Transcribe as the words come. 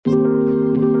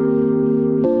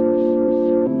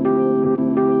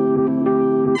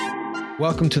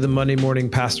Welcome to the Monday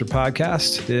Morning Pastor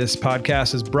Podcast. This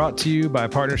podcast is brought to you by a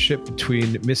partnership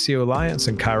between Missio Alliance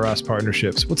and Kairos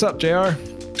Partnerships. What's up, JR?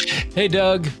 Hey,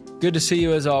 Doug. Good to see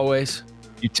you as always.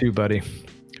 You too, buddy.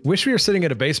 Wish we were sitting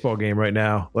at a baseball game right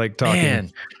now, like talking.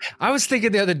 Man, I was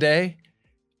thinking the other day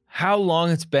how long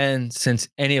it's been since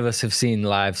any of us have seen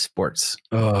live sports.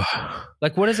 Oh.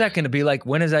 Like, what is that going to be like?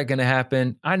 When is that going to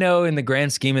happen? I know in the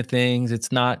grand scheme of things,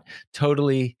 it's not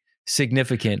totally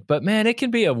significant, but man, it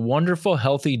can be a wonderful,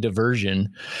 healthy diversion.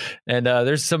 And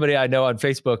there's somebody I know on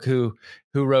Facebook who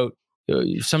wrote,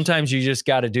 sometimes you just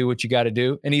got to do what you got to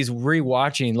do. And he's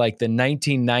rewatching like the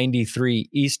 1993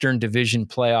 Eastern Division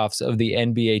playoffs of the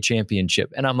NBA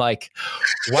championship. And I'm like,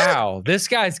 wow, this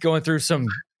guy's going through some,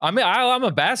 I'm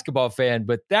a basketball fan,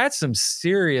 but that's some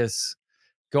serious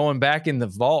going back in the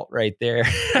vault right there.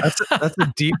 That's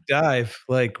a deep dive,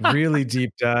 like really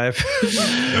deep dive.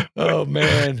 Oh,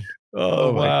 man.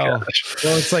 Oh, wow. Gosh.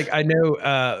 Well, it's like, I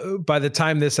know by the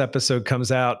time this episode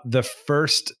comes out, the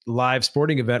first live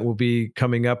sporting event will be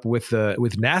coming up with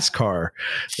NASCAR.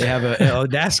 They have a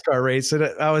NASCAR race. And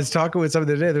I was talking with someone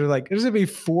the other day. They're like, there's going to be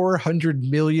 400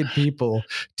 million people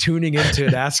tuning into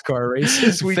NASCAR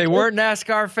races. They weren't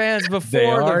NASCAR fans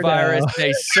before the virus. Now.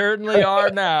 They certainly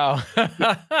are now.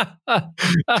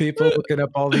 People looking up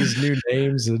all these new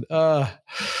names. And oh,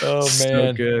 man.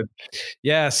 So good.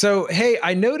 Yeah. So, hey,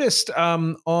 I noticed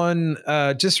on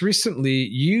just recently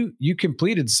you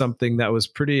completed something that was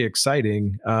pretty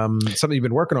exciting, something you've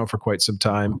been working on for quite some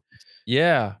time.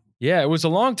 Yeah it was a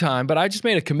long time, but I just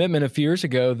made a commitment a few years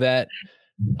ago that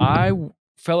I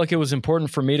felt like it was important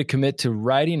for me to commit to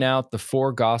writing out the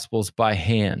 4 Gospels by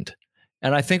hand.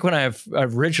 And I think when I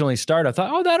originally started, I thought,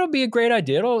 oh, that'll be a great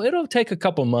idea. It'll take a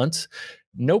couple months.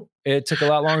 Nope. It took a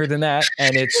lot longer than that.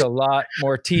 And it's a lot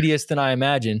more tedious than I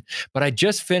imagined. But I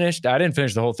didn't finish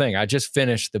the whole thing. I just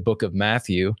finished the book of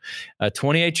Matthew,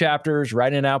 28 chapters,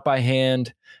 writing it out by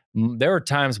hand. There were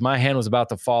times my hand was about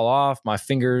to fall off. My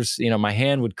fingers, my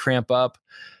hand would cramp up.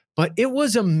 But it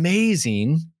was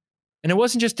amazing. And it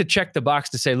wasn't just to check the box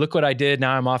to say, look what I did.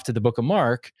 Now I'm off to the book of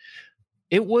Mark.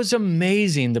 It was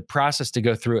amazing, the process to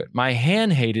go through it. My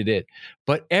hand hated it,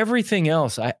 but everything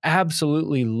else I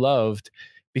absolutely loved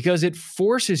because it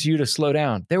forces you to slow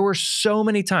down. There were so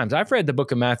many times. I've read the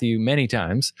book of Matthew many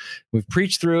times. We've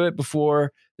preached through it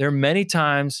before. There are many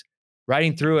times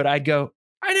writing through it, I'd go,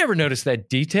 I never noticed that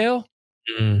detail.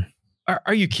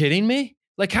 Are you kidding me?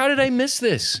 Like, how did I miss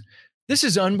this? This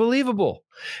is unbelievable.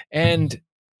 And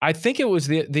I think it was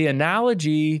the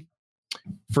analogy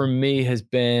for me has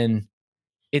been,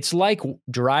 it's like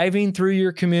driving through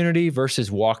your community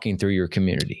versus walking through your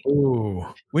community. Ooh.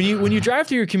 When you drive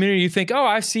through your community, you think, oh,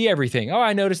 I see everything. Oh,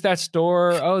 I noticed that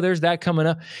store. Oh, there's that coming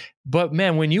up. But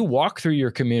man, when you walk through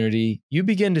your community, you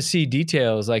begin to see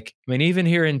details. Like, I mean, even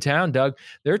here in town, Doug,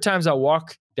 there are times I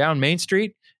walk down Main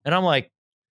Street and I'm like,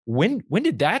 when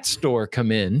did that store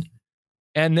come in?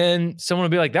 And then someone will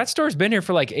be like, that store's been here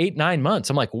for like 8-9 months.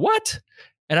 I'm like, what?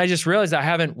 And I just realized I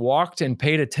haven't walked and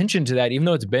paid attention to that, even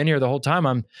though it's been here the whole time.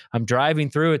 I'm driving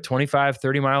through at 25,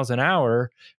 30 miles an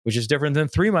hour, which is different than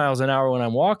 3 miles an hour when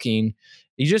I'm walking.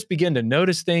 You just begin to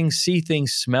notice things, see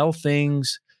things, smell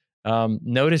things,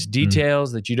 notice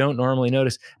details that you don't normally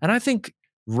notice. And I think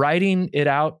writing it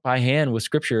out by hand with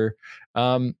scripture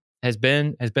has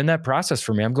been that process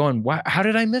for me. I'm going, wow, how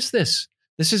did I miss this?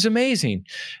 This is amazing.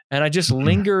 And I just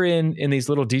linger in these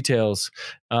little details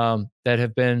that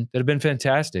have been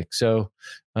fantastic. So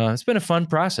it's been a fun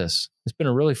process. It's been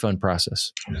a really fun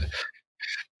process.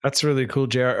 That's really cool,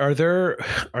 JR. Are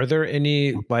there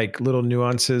any like little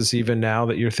nuances even now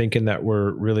that you're thinking that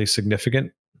were really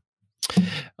significant?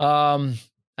 I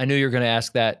knew you were going to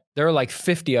ask that. There are like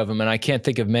 50 of them, and I can't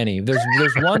think of many.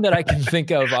 There's one that I can think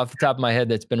of off the top of my head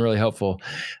that's been really helpful,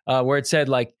 where it said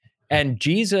like, and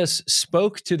Jesus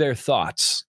spoke to their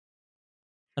thoughts.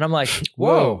 And I'm like,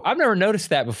 whoa, I've never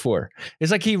noticed that before.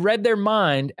 It's like he read their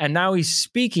mind and now he's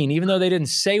speaking, even though they didn't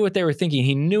say what they were thinking.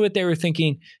 He knew what they were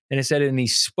thinking. And it said, and he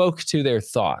spoke to their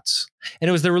thoughts. And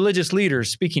it was the religious leaders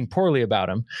speaking poorly about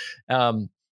him.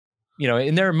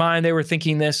 In their mind, they were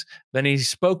thinking this. Then he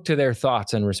spoke to their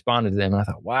thoughts and responded to them. And I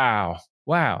thought,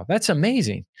 wow, that's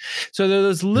amazing. So there are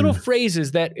those little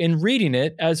phrases that in reading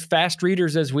it, as fast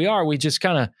readers as we are, we just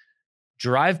kind of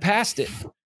drive past it.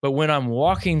 But when I'm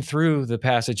walking through the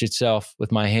passage itself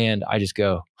with my hand, I just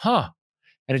go, huh.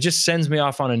 And it just sends me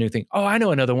off on a new thing. Oh, I know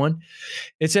another one.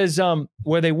 It says,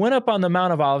 where they went up on the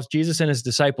Mount of Olives, Jesus and his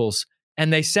disciples,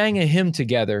 and they sang a hymn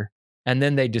together, and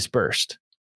then they dispersed.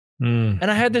 And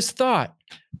I had this thought,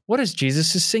 what does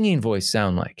Jesus' singing voice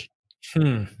sound like?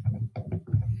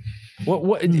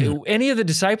 What any of the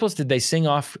disciples, did they sing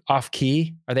off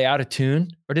key? Are they out of tune?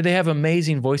 Or did they have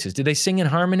amazing voices? Did they sing in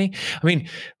harmony? I mean,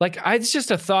 it's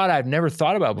just a thought I've never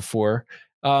thought about before.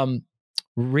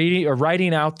 Reading or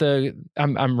writing out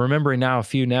I'm remembering now a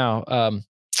few now.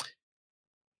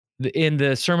 In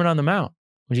the Sermon on the Mount,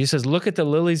 when Jesus says, "Look at the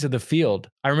lilies of the field,"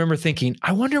 I remember thinking,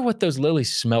 I wonder what those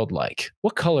lilies smelled like.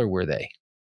 What color were they?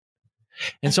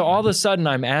 And so all of a sudden,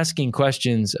 I'm asking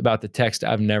questions about the text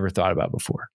I've never thought about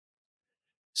before.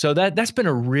 So that's been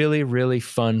a really, really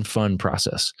fun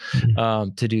process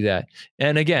to do that.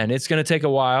 And again, it's going to take a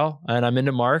while. And I'm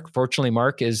into Mark. Fortunately,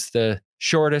 Mark is the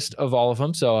shortest of all of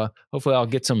them. So hopefully, I'll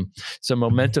get some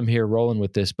momentum here rolling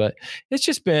with this. But it's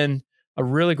just been a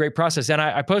really great process. And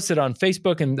I posted on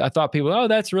Facebook, and I thought people, oh,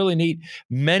 that's really neat.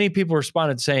 Many people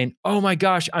responded saying, oh my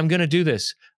gosh, I'm going to do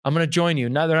this. I'm going to join you.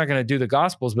 Now they're not going to do the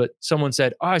Gospels, but someone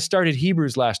said, oh, I started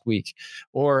Hebrews last week.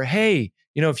 Or, hey,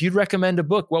 if you'd recommend a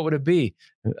book, what would it be?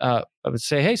 I would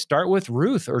say, hey, start with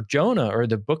Ruth or Jonah or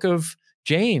the book of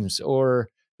James or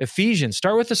Ephesians.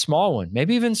 Start with a small one,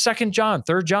 maybe even 2 John,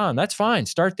 3 John. That's fine.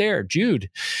 Start there, Jude.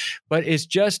 But it's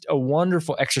just a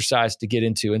wonderful exercise to get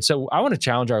into. And so I want to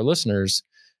challenge our listeners,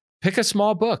 pick a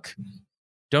small book.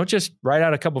 Don't just write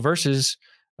out a couple verses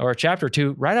or a chapter or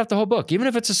two, write out the whole book, even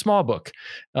if it's a small book,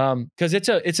 because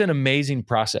it's an amazing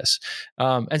process.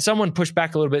 And someone pushed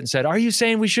back a little bit and said, are you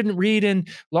saying we shouldn't read in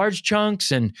large chunks?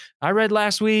 And I read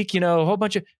last week, a whole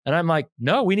bunch of, and I'm like,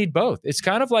 no, we need both. It's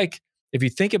kind of like, if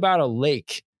you think about a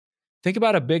lake, think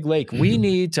about a big lake. We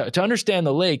need to understand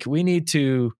the lake. We need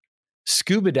to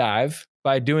scuba dive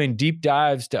by doing deep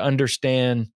dives to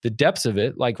understand the depths of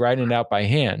it, like writing it out by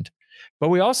hand. But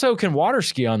we also can water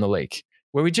ski on the lake,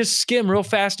 where we just skim real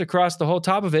fast across the whole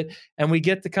top of it, and we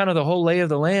get the whole lay of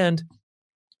the land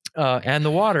and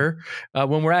the water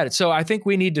when we're at it. So I think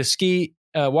we need to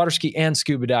water ski and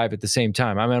scuba dive at the same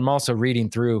time. I mean, I'm also reading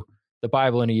through the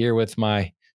Bible in a year with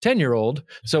my 10-year-old.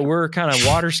 So we're kind of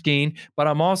water skiing, but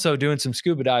I'm also doing some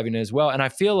scuba diving as well. And I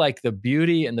feel like the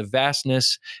beauty and the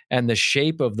vastness and the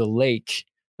shape of the lake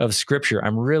of Scripture,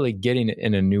 I'm really getting it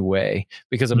in a new way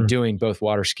because I'm doing both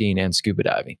water skiing and scuba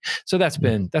diving. So that's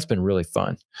been really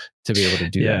fun to be able to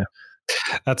do that.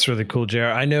 That's really cool,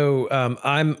 Jared. I know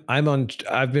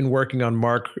I've been working on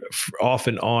Mark off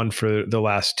and on for the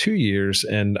last 2 years,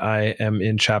 and I am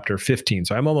in chapter 15.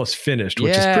 So I'm almost finished,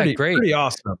 which is pretty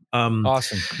awesome.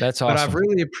 Awesome. That's awesome. But I've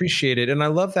really appreciated, and I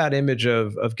love that image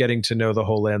of getting to know the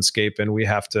whole landscape. And we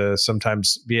have to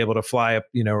sometimes be able to fly up,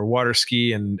 or water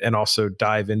ski and also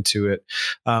dive into it.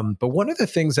 But one of the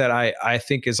things that I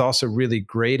think is also really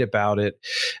great about it,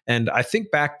 and I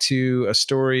think back to a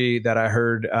story that I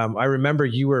heard, I remember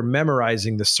you were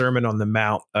memorizing the Sermon on the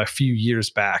Mount a few years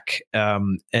back,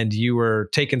 and you were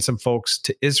taking some folks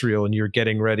to Israel, and you were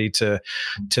getting ready to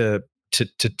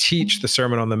teach the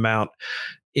Sermon on the Mount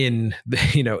in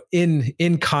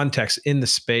context, in the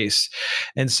space.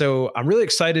 And so I'm really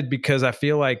excited because I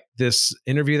feel like this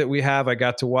interview that we have, I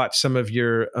got to watch some of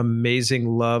your amazing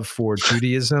love for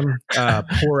Judaism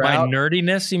pour My out.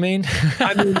 Nerdiness, you mean?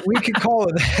 I mean, we could call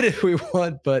it that if we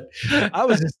want, but I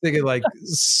was just thinking like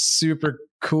super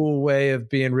cool way of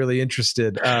being really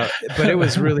interested. But it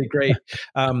was really great.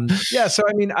 So,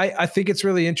 I mean, I think it's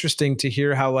really interesting to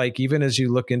hear how, like, even as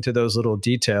you look into those little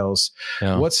details,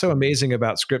 what's so amazing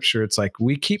about Scripture, it's like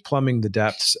we keep plumbing the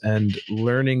depths and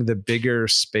learning the bigger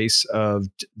space of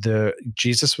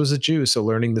Jesus was a Jew. So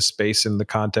learning the space and the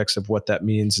context of what that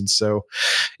means. And so,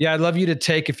 I'd love you to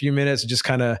take a few minutes and just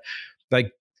kind of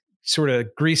like sort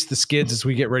of grease the skids as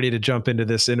we get ready to jump into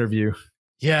this interview.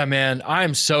 Yeah, man,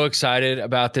 I'm so excited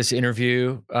about this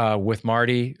interview with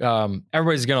Marty.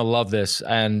 Everybody's going to love this.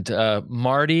 And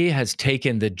Marty has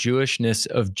taken the Jewishness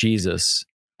of Jesus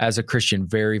as a Christian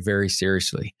very, very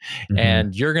seriously. Mm-hmm.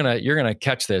 And you're gonna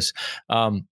catch this.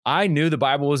 I knew the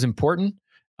Bible was important.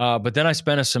 But then I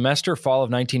spent a semester, fall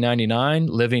of 1999,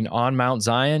 living on Mount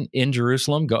Zion in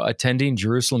Jerusalem, attending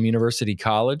Jerusalem University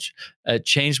College. It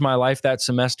changed my life that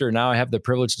semester. Now I have the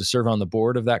privilege to serve on the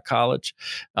board of that college.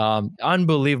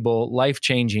 Unbelievable,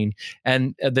 life-changing.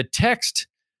 And the text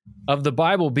of the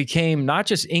Bible became not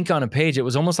just ink on a page. It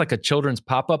was almost like a children's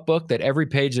pop-up book that every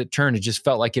page that turned, it just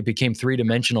felt like it became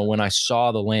three-dimensional when I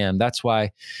saw the land. That's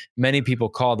why many people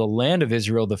call the land of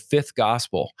Israel the fifth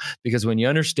gospel, because when you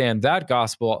understand that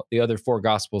gospel, the other four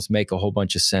gospels make a whole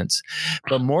bunch of sense.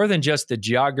 But more than just the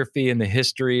geography and the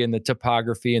history and the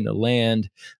topography and the land,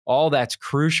 all that's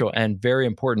crucial and very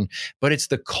important. But it's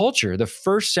the culture, the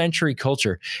first century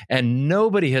culture. And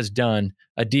nobody has done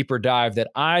a deeper dive that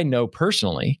I know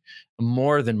personally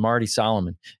more than Marty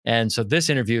Solomon. And so this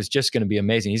interview is just going to be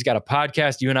amazing. He's got a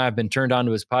podcast. You and I have been turned on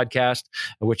to his podcast,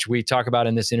 which we talk about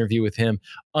in this interview with him.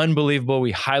 Unbelievable.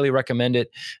 We highly recommend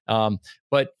it.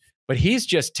 But he's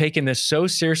just taken this so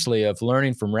seriously of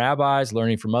learning from rabbis,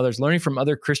 learning from others, learning from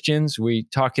other Christians. We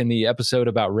talk in the episode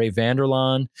about Ray Vander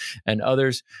Laan and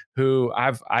others who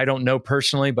I don't know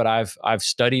personally, but I've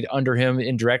studied under him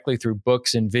indirectly through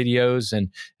books and videos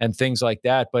and things like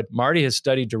that. But Marty has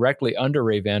studied directly under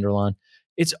Ray Vander Laan.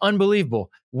 It's unbelievable.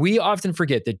 We often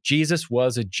forget that Jesus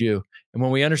was a Jew. And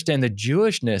when we understand the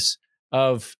Jewishness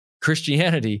of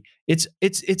Christianity,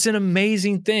 it's an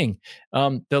amazing thing.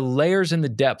 The layers and the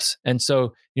depths. And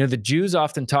so, the Jews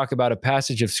often talk about a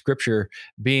passage of scripture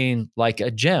being like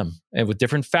a gem and with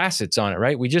different facets on it,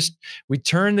 right? We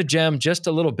turn the gem just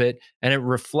a little bit and it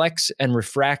reflects and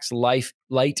refracts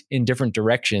light in different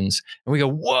directions. And we go,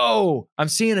 whoa, I'm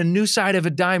seeing a new side of a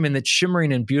diamond that's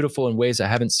shimmering and beautiful in ways I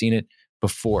haven't seen it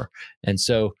before. And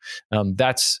so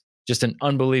that's just an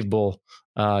unbelievable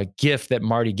gift that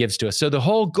Marty gives to us. So the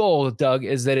whole goal, Doug,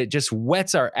 is that it just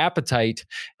whets our appetite.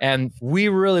 And we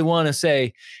really want to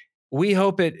say, we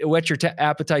hope it whets your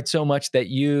appetite so much that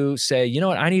you say, you know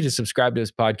what, I need to subscribe to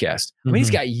his podcast. I mean, he's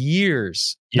got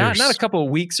years. Not a couple of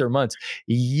weeks or months,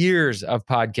 years of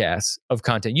podcasts of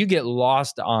content. You get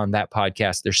lost on that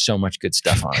podcast. There's so much good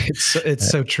stuff on it. It's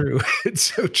so true. It's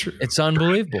so true. It's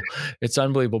unbelievable. It's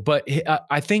unbelievable. But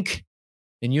I think,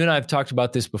 and you and I have talked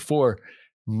about this before,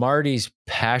 Marty's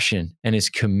passion and his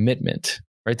commitment,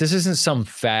 right? This isn't some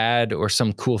fad or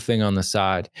some cool thing on the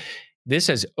side. This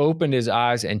has opened his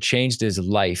eyes and changed his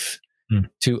life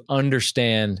to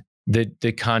understand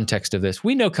the context of this.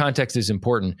 We know context is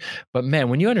important, but man,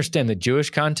 when you understand the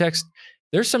Jewish context,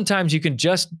 there's sometimes you can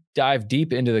just dive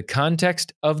deep into the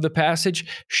context of the passage,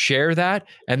 share that,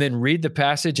 and then read the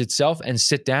passage itself and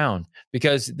sit down,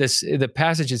 because the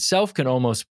passage itself can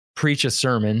almost preach a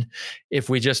sermon if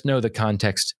we just know the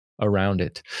context around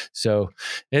it. So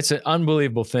it's an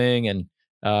unbelievable thing. And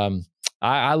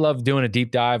I love doing a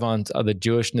deep dive on the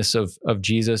Jewishness of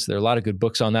Jesus. There are a lot of good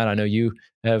books on that. I know you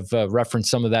have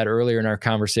referenced some of that earlier in our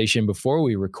conversation before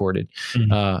we recorded.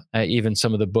 Even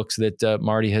some of the books that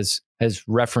Marty has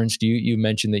referenced, you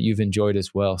mentioned that you've enjoyed as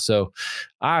well. So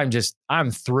I'm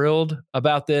thrilled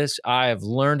about this. I have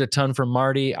learned a ton from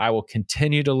Marty. I will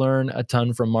continue to learn a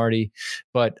ton from Marty,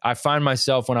 but I find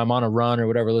myself when I'm on a run or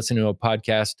whatever, listening to a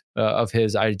podcast of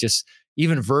his, I just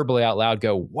even verbally out loud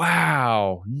go,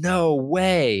 wow, no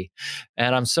way.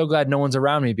 And I'm so glad no one's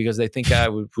around me because they think I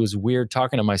was weird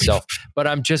talking to myself, but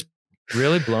I'm just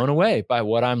really blown away by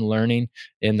what I'm learning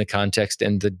in the context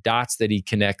and the dots that he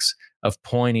connects of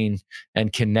pointing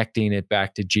and connecting it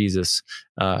back to Jesus,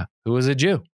 who was a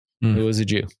Jew, who was a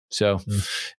Jew. So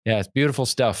yeah, it's beautiful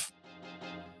stuff.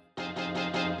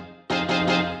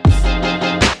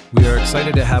 We are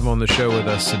excited to have on the show with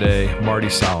us today, Marty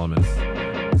Solomon.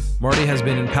 Marty has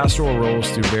been in pastoral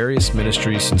roles through various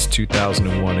ministries since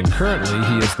 2001, and currently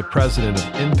he is the president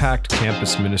of Impact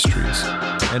Campus Ministries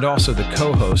and also the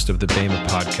co-host of the Bema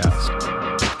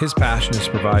podcast. His passion is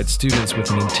to provide students with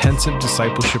an intensive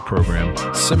discipleship program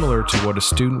similar to what a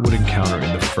student would encounter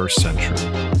in the first century.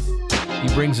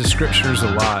 He brings the scriptures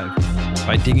alive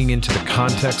by digging into the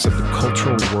context of the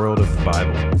cultural world of the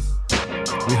Bible.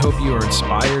 We hope you are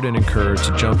inspired and encouraged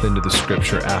to jump into the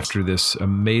scripture after this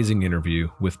amazing interview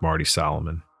with Marty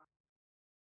Solomon.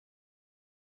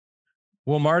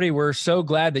 Well, Marty, we're so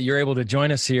glad that you're able to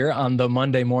join us here on the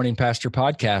Monday Morning Pastor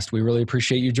podcast. We really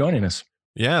appreciate you joining us.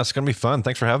 Yeah, it's going to be fun.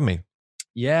 Thanks for having me.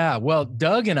 Yeah, well,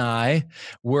 Doug and I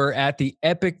were at the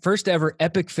first ever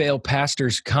Epic Fail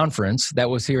Pastors Conference that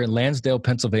was here in Lansdale,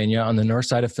 Pennsylvania on the north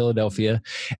side of Philadelphia.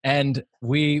 And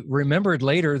we remembered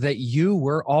later that you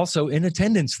were also in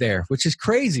attendance there, which is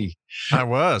crazy. I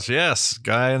was, yes.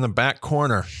 Guy in the back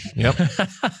corner. Yep.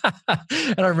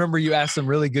 And I remember you asked some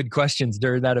really good questions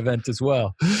during that event as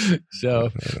well. So,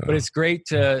 but it's great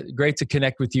to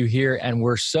connect with you here. And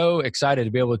we're so excited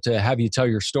to be able to have you tell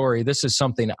your story. This is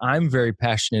something I'm very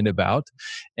passionate about.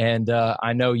 And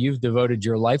I know you've devoted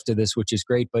your life to this, which is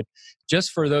great. But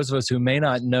just for those of us who may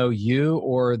not know you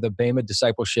or the Bema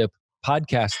Discipleship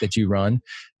podcast that you run,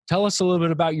 tell us a little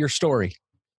bit about your story.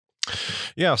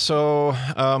 Yeah, so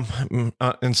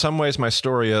in some ways, my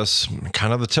story is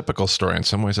kind of the typical story. In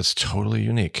some ways, it's totally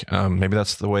unique. Maybe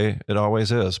that's the way it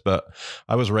always is. But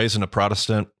I was raised in a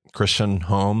Protestant Christian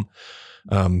home,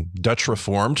 Dutch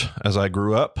Reformed as I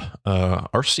grew up.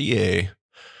 RCA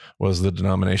was the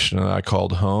denomination that I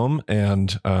called home.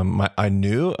 And I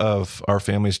knew of our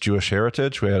family's Jewish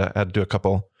heritage. We had to do a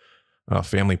couple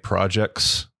family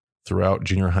projects throughout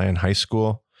junior high and high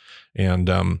school.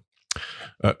 And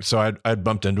So I'd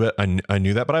bumped into it. I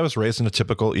knew that, but I was raised in a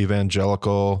typical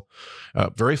evangelical,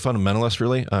 very fundamentalist,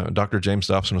 really. Dr. James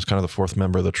Dobson was kind of the fourth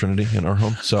member of the Trinity in our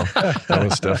home. So that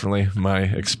was definitely my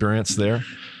experience there.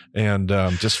 And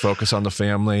just focus on the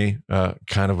family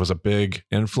kind of was a big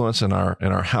influence in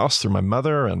our house through my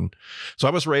mother. And so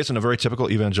I was raised in a very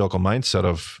typical evangelical mindset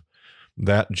of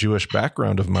that Jewish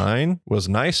background of mine was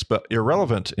nice, but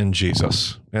irrelevant in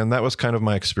Jesus. And that was kind of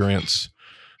my experience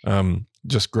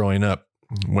just growing up.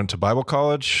 Went to Bible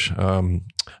college. I'm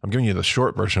giving you the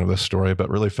short version of this story, but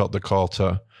really felt the call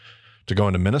to go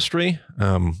into ministry.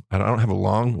 I don't have a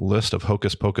long list of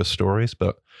hocus pocus stories,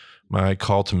 but my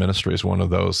call to ministry is one of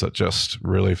those that just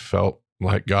really felt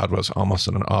like God was almost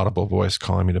in an audible voice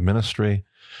calling me to ministry.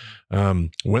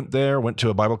 Went to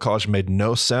a Bible college, made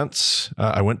no sense.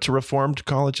 I went to Reformed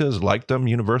colleges, liked them,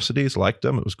 universities, liked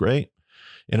them. It was great.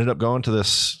 Ended up going to this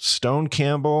Stone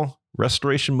Campbell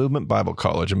Restoration Movement Bible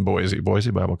College in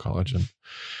Boise Bible College, and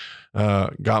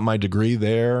got my degree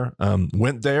there.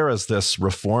 Went there as this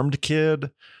Reformed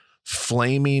kid,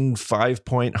 flaming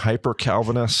 5-point hyper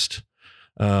Calvinist.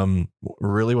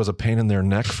 Really was a pain in their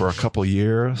neck for a couple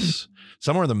years.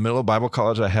 Somewhere in the middle of Bible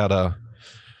college, I had a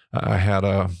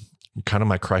kind of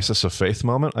my crisis of faith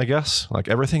moment, I guess. Like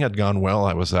everything had gone well.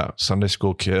 I was that Sunday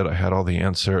school kid. I had all the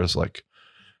answers, like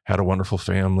had a wonderful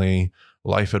family.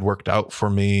 Life had worked out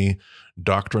for me.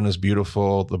 Doctrine is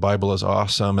beautiful. The Bible is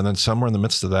awesome. And then somewhere in the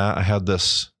midst of that, I had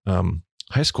this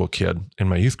high school kid in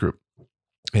my youth group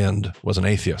and was an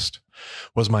atheist,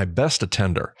 was my best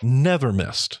attender, never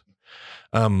missed,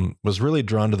 was really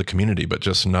drawn to the community, but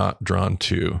just not drawn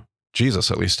to Jesus,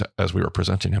 at least as we were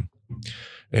presenting him.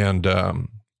 And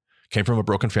came from a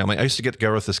broken family. I used to get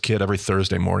together with this kid every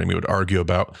Thursday morning. We would argue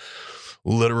about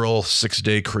literal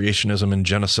 6-day creationism in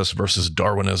Genesis versus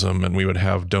Darwinism. And we would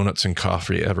have donuts and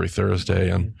coffee every Thursday.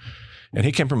 And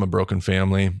he came from a broken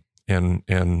family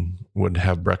and would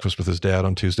have breakfast with his dad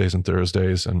on Tuesdays and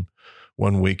Thursdays. And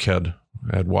one week had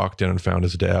walked in and found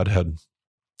his dad had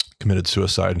committed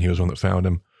suicide, and he was one that found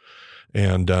him.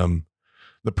 And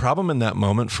the problem in that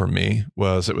moment for me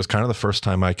was it was kind of the first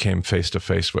time I came face to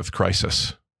face with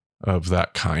crisis of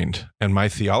that kind. And my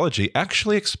theology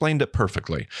actually explained it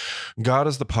perfectly. God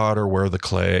is the potter, we're the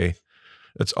clay.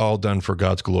 It's all done for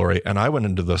God's glory. And I went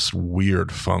into this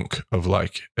weird funk of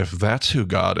like, if that's who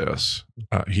God is,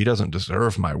 he doesn't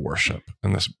deserve my worship.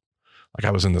 And this, like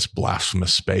I was in this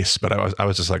blasphemous space, but I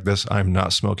was just like this, I'm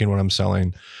not smoking what I'm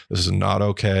selling. This is not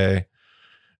okay.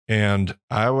 And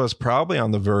I was probably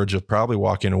on the verge of probably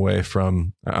walking away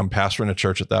from, I'm pastoring a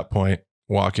church at that point,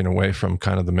 walking away from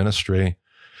kind of the ministry.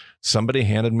 Somebody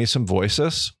handed me some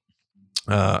Voices.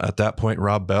 At that point,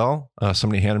 Rob Bell,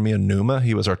 somebody handed me a Pneuma.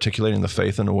 He was articulating the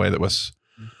faith in a way that was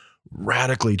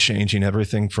radically changing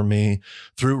everything for me.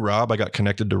 Through Rob, I got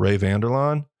connected to Ray Vander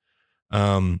Laan,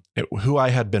 who I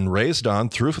had been raised on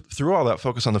through all that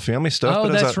focus on the family stuff. Oh,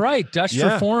 that's right. Dutch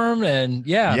Reformed and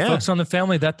focus on the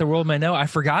family that the world may know. I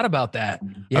forgot about that.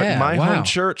 Yeah, my home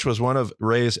church was one of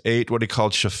Ray's 8, what he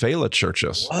called Shafela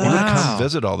churches. Wow. He would come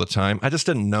visit all the time. I just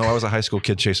didn't know. I was a high school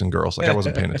kid chasing girls. Like I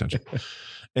wasn't paying attention.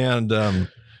 And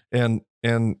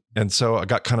so I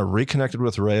got kind of reconnected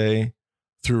with Ray.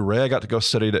 Through Ray, I got to go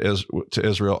study to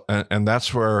Israel. And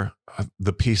that's where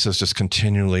the pieces just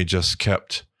continually just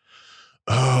kept,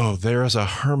 there is a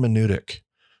hermeneutic.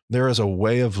 There is a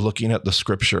way of looking at the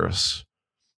scriptures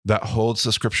that holds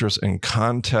the scriptures in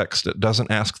context. It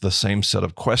doesn't ask the same set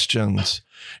of questions.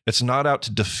 It's not out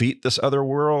to defeat this other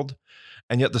world.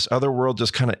 And yet this other world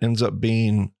just kind of ends up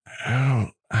being, I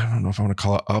don't know if I want to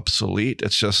call it obsolete.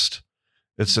 It's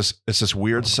this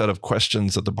weird set of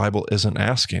questions that the Bible isn't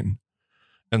asking.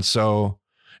 And so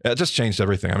it just changed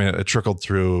everything. I mean, it trickled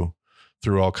through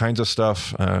all kinds of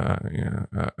stuff. I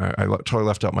totally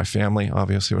left out my family,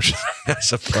 obviously, which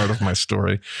is a part of my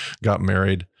story. Got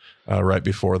married right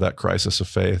before that crisis of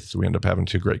faith. We ended up having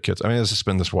 2 great kids. I mean, it's just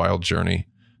been this wild journey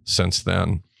since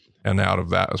then. And out of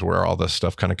that is where all this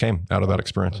stuff kind of came, out of that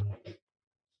experience.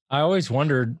 I always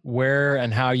wondered where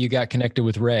and how you got connected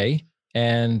with Ray.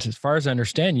 And as far as I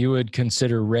understand, you would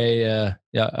consider Ray a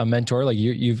mentor. Like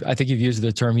I think you've used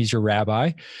the term, he's your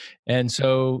rabbi. And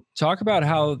so talk about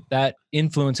how that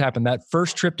influence happened, that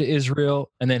first trip to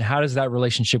Israel, and then how does that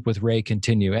relationship with Ray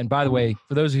continue? And by the way,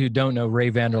 for those of you who don't know Ray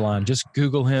Vander Laan, just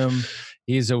Google him.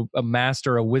 He's a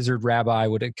master, a wizard rabbi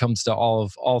when it comes to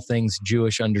all things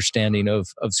Jewish understanding of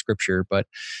scripture. But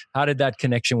how did that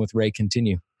connection with Ray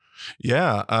continue?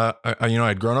 Yeah.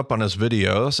 I'd grown up on his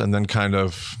videos and then kind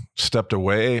of stepped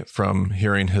away from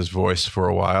hearing his voice for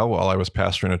a while I was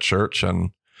pastoring a church.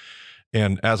 And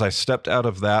And as I stepped out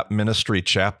of that ministry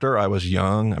chapter, I was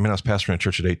young. I mean, I was pastoring a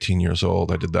church at 18 years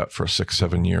old. I did that for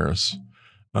 6-7 years.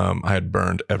 I had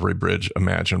burned every bridge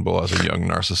imaginable as a young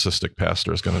narcissistic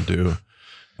pastor is going to do,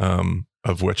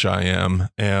 of which I am.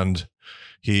 And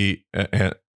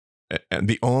and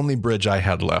the only bridge I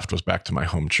had left was back to my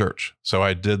home church. So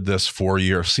I did this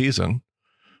 4-year season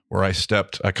where I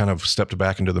kind of stepped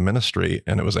back into the ministry,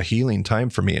 and it was a healing time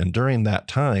for me. And during that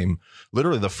time,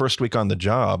 literally the first week on the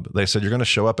job, they said, you're going to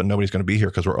show up and nobody's going to be here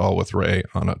because we're all with Ray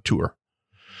on a tour.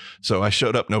 So I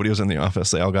showed up, nobody was in the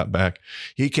office. They all got back.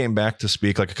 He came back to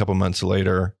speak like a couple months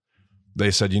later.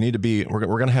 They said, we're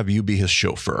going to have you be his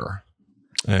chauffeur,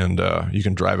 and you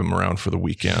can drive him around for the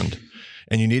weekend.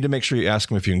 And you need to make sure you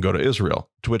ask him if you can go to Israel,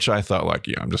 to which I thought like,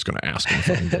 yeah, I'm just going to ask him if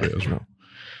I can go to Israel.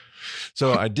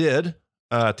 So I did.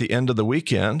 At the end of the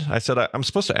weekend, I said, I'm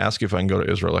supposed to ask you if I can go to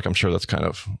Israel. Like, I'm sure that's kind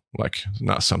of like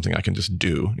not something I can just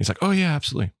do. And he's like, oh yeah,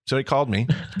 absolutely. So he called me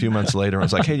a few months later and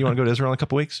was like, hey, you want to go to Israel in a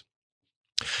couple of weeks?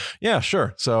 Yeah,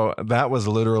 sure. So that was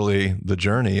literally the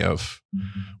journey of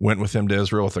went with him to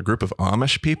Israel with a group of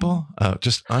Amish people.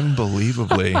 Just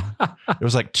unbelievably. It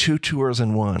was like 2 tours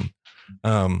in one.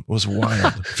 It was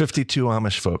wild. 52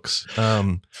 Amish folks,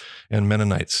 and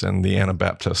Mennonites and the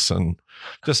Anabaptists, and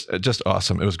just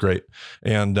awesome. It was great.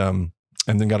 And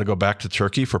then got to go back to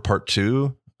Turkey for part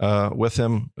 2 with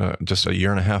him just a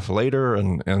year and a half later,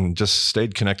 and just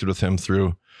stayed connected with him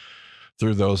through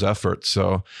those efforts.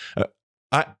 So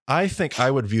I think I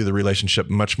would view the relationship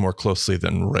much more closely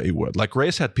than Ray would. Like,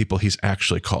 Ray's had people he's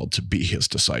actually called to be his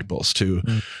disciples,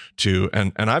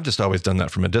 and I've just always done that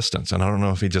from a distance. And I don't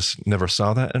know if he just never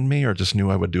saw that in me or just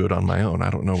knew I would do it on my own. I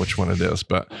don't know which one it is,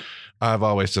 but I've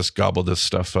always just gobbled this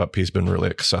stuff up. He's been really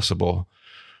accessible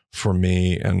for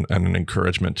me and an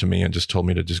encouragement to me, and just told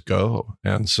me to just go.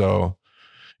 And so,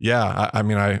 yeah, I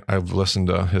mean, I've listened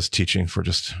to his teaching for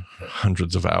just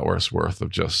hundreds of hours worth of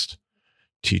just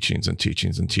teachings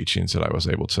that I was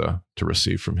able to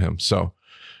receive from him. So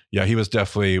yeah, he was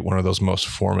definitely one of those most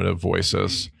formative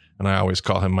voices. And I always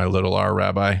call him my little R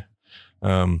rabbi,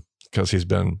 because he's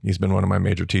been one of my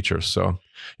major teachers. So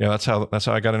yeah, that's how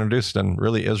I got introduced. And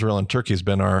really, Israel and Turkey's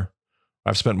been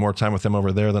I've spent more time with them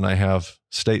over there than I have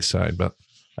stateside, but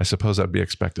I suppose that'd be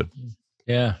expected.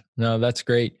 Yeah, no, that's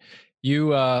great.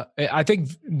 I think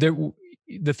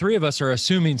the three of us are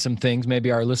assuming some things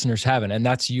maybe our listeners haven't, and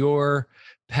that's your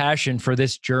passion for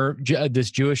this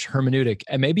Jewish hermeneutic.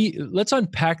 And maybe let's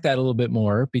unpack that a little bit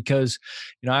more, because,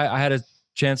 I had a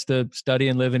chance to study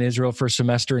and live in Israel for a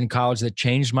semester in college that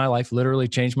changed my life, literally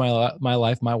changed my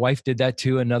life. My wife did that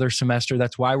too, another semester.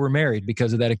 That's why we're married,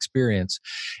 because of that experience.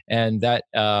 And that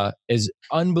is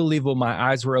unbelievable. My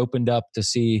eyes were opened up to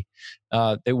see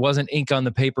it wasn't ink on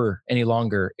the paper any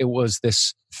longer. It was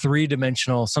this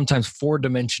 3-dimensional, sometimes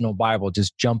 4-dimensional Bible,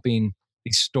 just jumping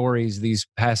these stories, these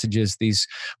passages, these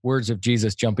words of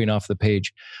Jesus jumping off the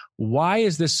page. Why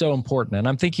is this so important? And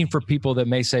I'm thinking for people that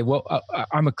may say, well,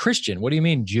 I'm a Christian. What do you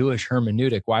mean Jewish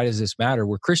hermeneutic? Why does this matter?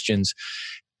 We're Christians.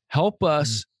 Help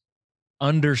us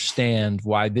understand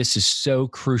why this is so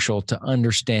crucial to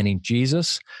understanding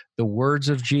Jesus, the words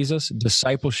of Jesus,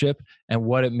 discipleship, and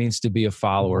what it means to be a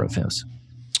follower of his.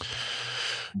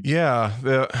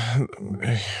 Yeah.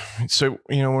 So,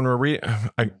 when we're reading,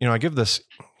 I give this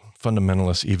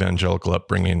fundamentalist evangelical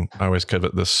upbringing, I always give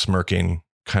it this smirking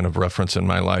kind of reference in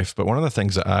my life. But one of the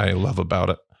things that I love about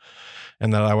it,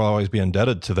 and that I will always be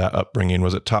indebted to that upbringing,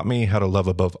 was it taught me how to love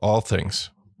above all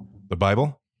things the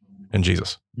Bible and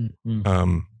Jesus.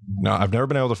 Mm-hmm. Now, I've never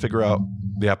been able to figure out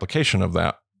the application of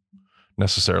that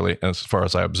necessarily as far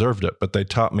as I observed it, but they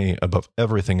taught me above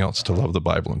everything else to love the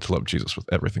Bible and to love Jesus with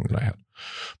everything that I had,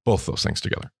 both those things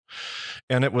together.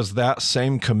 And it was that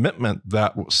same commitment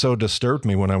that so disturbed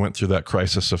me when I went through that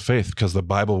crisis of faith, because the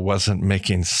Bible wasn't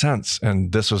making sense.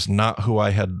 And this was not who I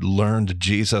had learned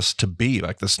Jesus to be.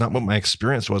 Like, that's not what my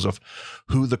experience was of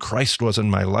who the Christ was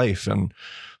in my life. And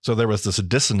so there was this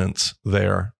dissonance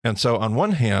there. And so on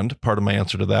one hand, part of my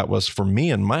answer to that was, for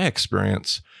me and my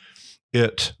experience,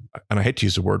 and I hate to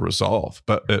use the word resolve,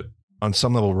 but it on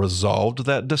some level resolved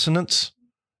that dissonance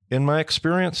in my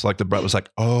experience. Like, the Bible was like,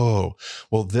 oh,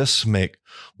 well,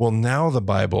 now the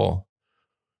Bible,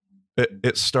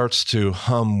 it starts to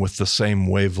hum with the same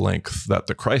wavelength that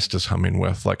the Christ is humming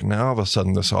with. Like, now all of a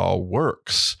sudden this all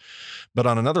works. But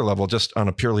on another level, just on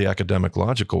a purely academic,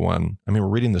 logical one, I mean, we're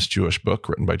reading this Jewish book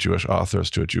written by Jewish authors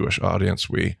to a Jewish audience.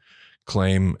 We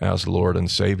claim as Lord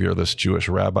and Savior this Jewish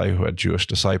rabbi who had Jewish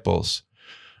disciples.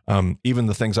 Even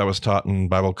the things I was taught in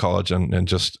Bible college and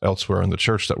just elsewhere in the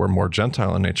church that were more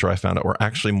Gentile in nature, I found out were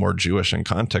actually more Jewish in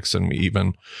context than me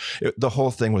even. The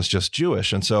whole thing was just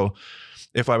Jewish. And so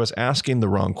if I was asking the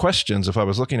wrong questions, if I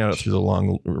was looking at it through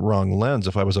the wrong lens,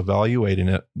 if I was evaluating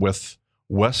it with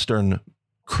Western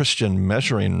Christian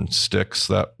measuring sticks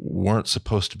that weren't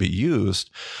supposed to be used,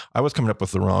 I was coming up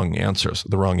with the wrong answers,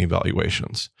 the wrong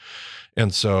evaluations.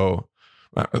 And so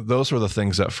those were the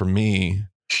things that for me,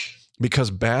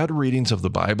 because bad readings of the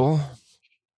Bible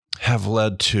have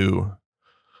led to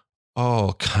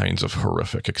all kinds of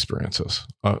horrific experiences.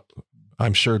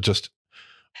 I'm sure just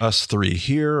us three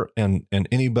here and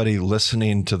anybody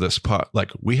listening to this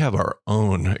like we have our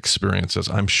own experiences,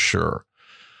 I'm sure,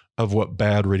 of what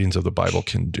bad readings of the Bible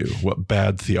can do, what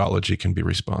bad theology can be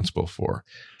responsible for.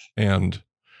 But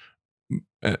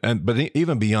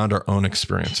even beyond our own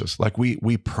experiences, like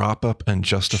we prop up and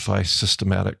justify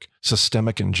systemic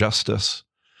injustice,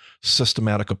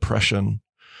 systematic oppression,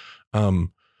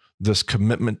 this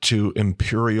commitment to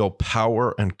imperial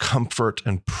power and comfort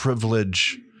and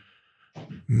privilege,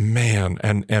 man,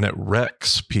 and it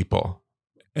wrecks people.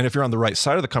 And if you're on the right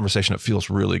side of the conversation, it feels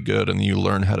really good, and you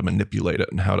learn how to manipulate it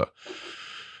and how to.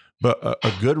 But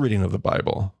a good reading of the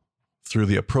Bible through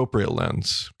the appropriate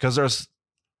lens, because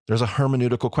there's a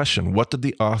hermeneutical question. What did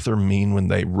the author mean when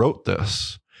they wrote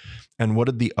this? And what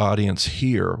did the audience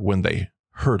hear when they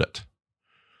heard it?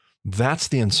 That's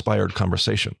the inspired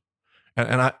conversation. And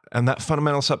that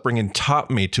fundamentalist upbringing taught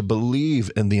me to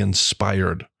believe in the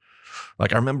inspired.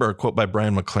 Like I remember a quote by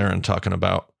Brian McLaren talking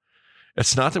about,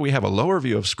 it's not that we have a lower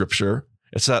view of Scripture,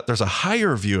 it's that there's a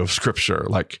higher view of Scripture.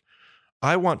 Like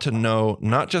I want to know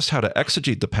not just how to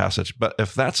exegete the passage, but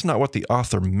if that's not what the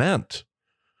author meant,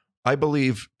 I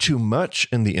believe too much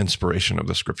in the inspiration of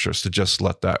the Scriptures to just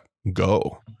let that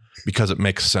go because it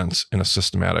makes sense in a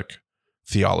systematic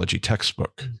theology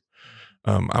textbook.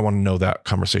 I want to know that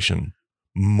conversation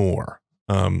more.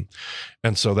 And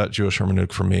so that Jewish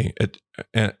hermeneutic for me,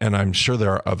 and I'm sure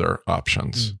there are other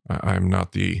options. I'm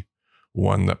not the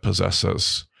one that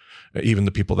possesses, even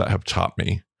the people that have taught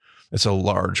me. It's a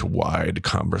large, wide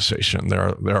conversation.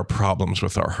 There are problems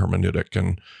with our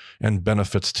hermeneutic and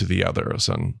benefits to the others.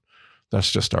 And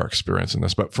that's just our experience in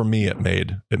this. But for me, it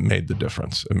made the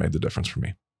difference. It made the difference for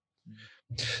me.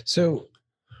 So,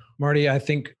 Marty, I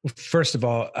think, first of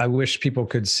all, I wish people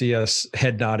could see us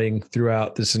head nodding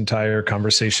throughout this entire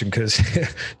conversation, because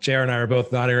JR and I are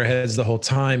both nodding our heads the whole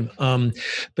time.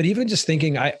 But even just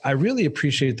thinking, I really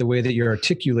appreciate the way that you're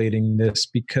articulating this,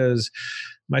 because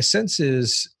my sense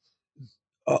is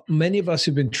many of us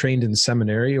who've been trained in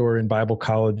seminary or in Bible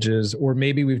colleges, or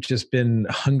maybe we've just been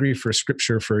hungry for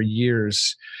Scripture for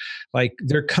years, like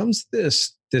there comes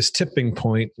this tipping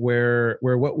point where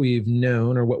what we've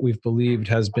known or what we've believed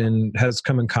has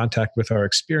come in contact with our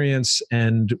experience,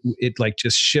 and it like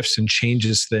just shifts and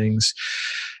changes things.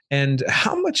 And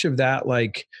how much of that,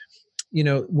 like, you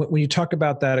know, when you talk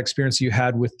about that experience you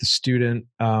had with the student,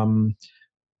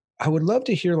 I would love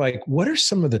to hear, like, what are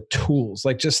some of the tools,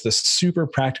 like just the super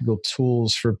practical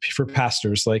tools for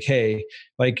pastors? Like, hey,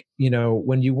 like, you know,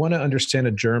 when you want to understand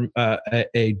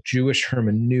a Jewish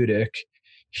hermeneutic,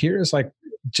 here's like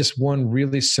just one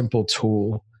really simple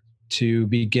tool to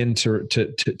begin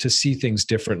to see things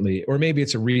differently. Or maybe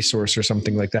it's a resource or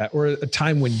something like that, or a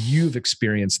time when you've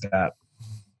experienced that.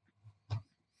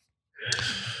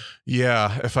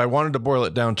 Yeah, if I wanted to boil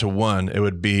it down to one, it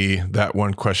would be that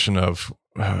one question of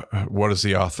what does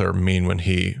the author mean when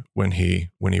he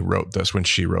wrote this, when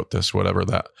she wrote this, whatever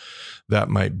that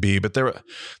might be. But there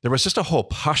was just a whole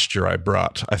posture I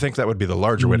brought. I think that would be the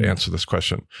larger way to answer this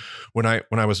question. When I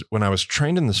was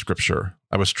trained in the Scripture,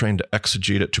 I was trained to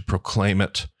exegete it, to proclaim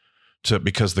it,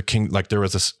 because the king, like there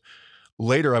was this.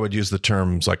 Later, I would use the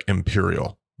terms like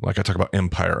imperial. Like I talk about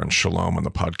empire and shalom on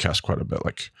the podcast quite a bit.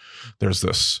 Like there's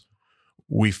this,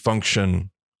 we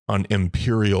function on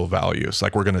imperial values.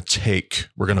 Like we're going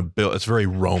to build, it's very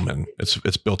Roman.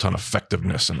 It's built on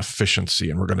effectiveness and efficiency,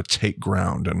 and we're going to take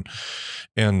ground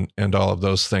and all of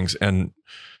those things. And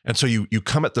so you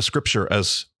come at the Scripture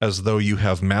as though you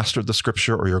have mastered the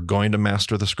Scripture, or you're going to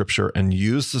master the Scripture and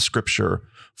use the Scripture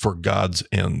for God's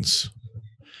ends,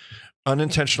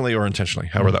 unintentionally or intentionally,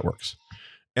 however that works.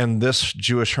 And this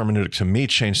Jewish hermeneutic to me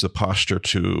changed the posture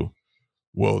to,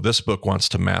 whoa, this book wants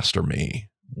to master me.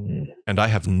 And I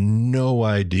have no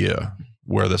idea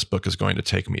where this book is going to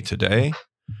take me today.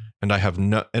 And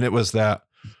it was that,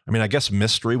 I mean, I guess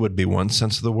mystery would be one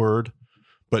sense of the word,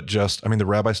 but just, I mean, the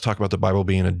rabbis talk about the Bible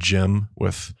being a gem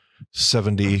with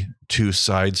 72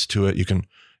 sides to it. You can,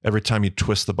 every time you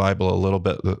twist the Bible a little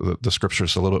bit, the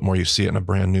Scriptures a little bit more, you see it in a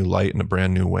brand new light, in a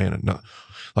brand new way. And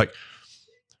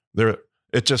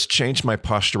it just changed my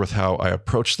posture with how I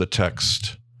approach the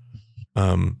text.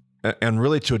 and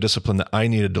really to a discipline that I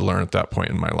needed to learn at that point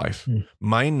in my life.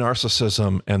 My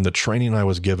narcissism and the training I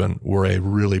was given were a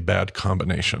really bad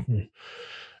combination.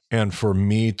 And for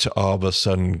me to all of a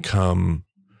sudden come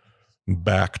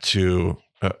back to,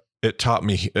 it taught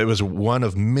me, it was one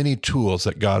of many tools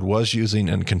that God was using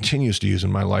and continues to use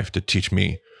in my life to teach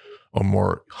me a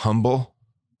more humble,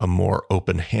 a more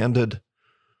open-handed,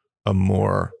 a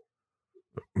more,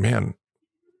 man,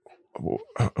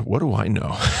 what do I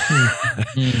know?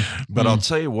 But I'll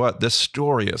tell you what, this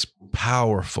story is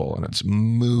powerful and it's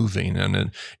moving,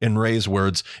 and in Ray's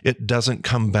words, it doesn't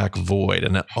come back void,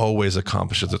 and it always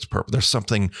accomplishes its purpose. There's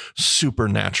something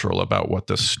supernatural about what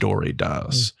this story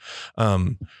does.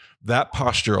 That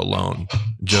posture alone,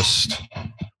 just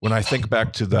when I think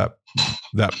back to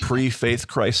that pre-faith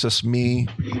crisis me,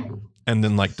 and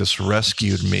then like this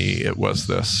rescued me, it was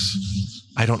this,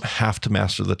 I don't have to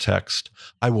master the text.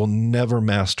 I will never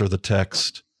master the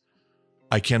text.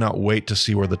 I cannot wait to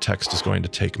see where the text is going to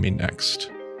take me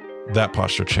next. That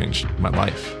posture changed my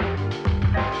life.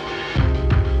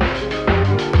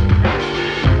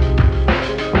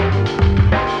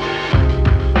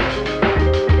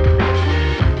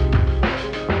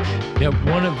 Yeah,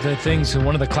 one of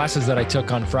the classes that I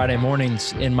took on Friday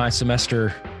mornings in my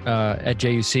semester at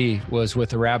JUC was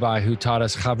with a rabbi who taught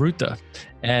us Chavruta,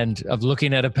 and of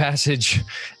looking at a passage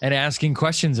and asking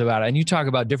questions about it. And you talk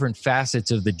about different facets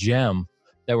of the gem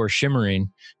that were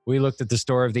shimmering. We looked at the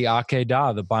story of the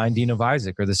Akedah, the binding of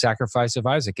Isaac, or the sacrifice of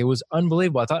Isaac. It was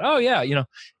unbelievable. I thought, oh yeah,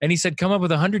 and he said, come up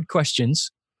with 100 questions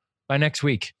by next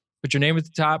week. Put your name at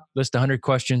the top, list 100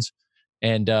 questions,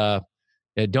 and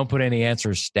don't put any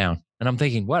answers down. And I'm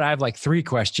thinking, what? I have like 3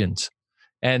 questions.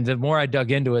 And the more I dug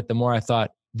into it, the more I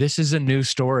thought, this is a new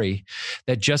story.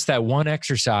 That just that one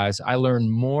exercise, I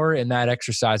learned more in that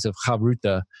exercise of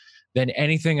Chavruta than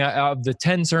anything of the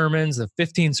 10 sermons, the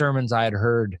 15 sermons I had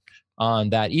heard on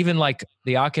that. Even like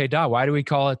the Akedah, why do we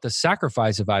call it the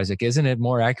sacrifice of Isaac? Isn't it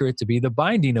more accurate to be the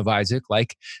binding of Isaac,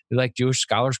 like Jewish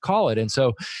scholars call it? And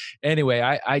so anyway,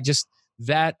 I just,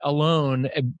 that alone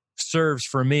serves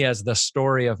for me as the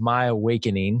story of my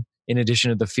awakening, in addition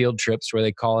to the field trips where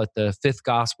they call it the 5th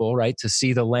gospel, right? To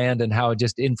see the land and how it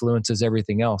just influences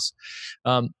everything else.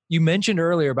 You mentioned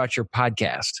earlier about your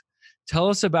podcast. Tell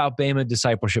us about Bema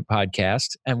Discipleship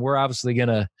Podcast. And we're obviously going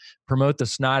to promote the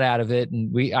snot out of it.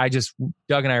 And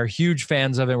Doug and I are huge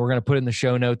fans of it. We're going to put it in the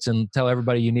show notes and tell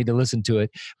everybody you need to listen to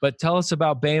it. But tell us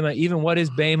about Bema. Even what is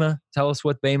Bema? Tell us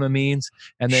what Bema means.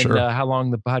 And then how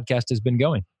long the podcast has been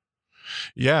going.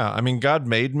 Yeah, I mean, God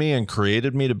made me and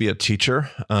created me to be a teacher.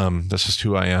 This is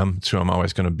who I am. It's who I'm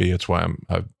always going to be. It's why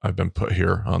I've been put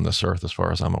here on this earth, as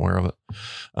far as I'm aware of it.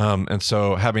 And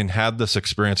so, having had this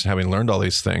experience and having learned all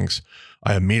these things,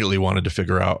 I immediately wanted to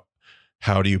figure out,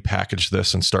 how do you package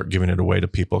this and start giving it away to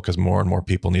people? Because more and more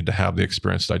people need to have the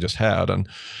experience that I just had.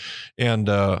 And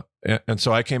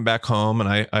so I came back home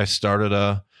and I started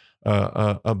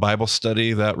a Bible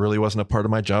study that really wasn't a part of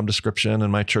my job description,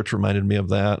 and my church reminded me of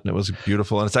that, and it was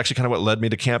beautiful. And it's actually kind of what led me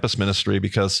to campus ministry,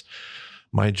 because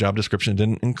my job description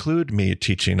didn't include me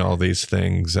teaching all these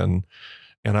things, and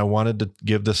I wanted to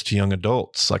give this to young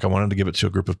adults. Like, I wanted to give it to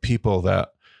a group of people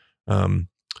that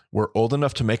were old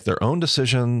enough to make their own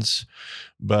decisions,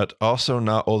 but also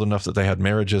not old enough that they had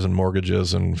marriages and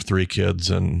mortgages and 3 kids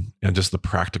and just the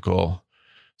practical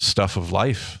stuff of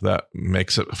life that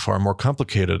makes it far more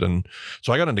complicated. And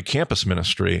so I got into campus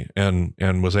ministry and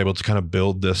was able to kind of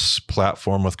build this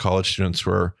platform with college students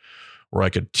where I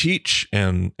could teach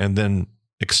and then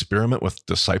experiment with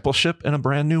discipleship in a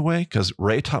brand new way. Because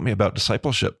Ray taught me about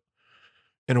discipleship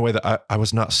in a way that I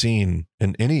was not seeing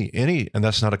in any, and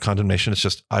that's not a condemnation. It's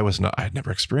just, I had never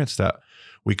experienced that.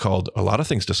 We called a lot of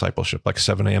things discipleship, like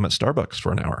 7 a.m. at Starbucks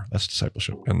for an hour. That's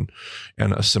discipleship. And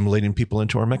assimilating people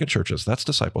into our mega churches. That's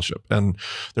discipleship. And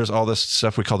there's all this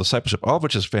stuff we call discipleship, all of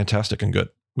which is fantastic and good.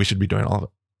 We should be doing all of it.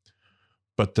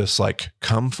 But this, like,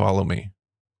 come follow me,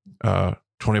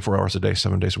 24 hours a day,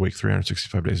 7 days a week,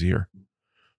 365 days a year.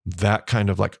 That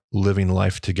kind of like living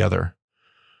life together.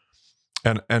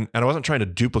 And I wasn't trying to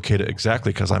duplicate it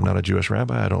exactly, because I'm not a Jewish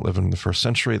rabbi. I don't live in the first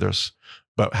century.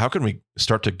 But how can we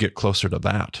start to get closer to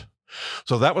that?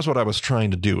 So that was what I was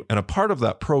trying to do. And a part of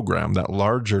that program, that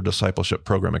larger discipleship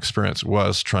program experience,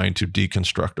 was trying to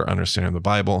deconstruct our understanding of the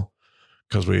Bible,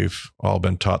 because we've all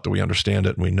been taught that we understand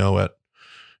it and we know it,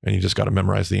 and you just got to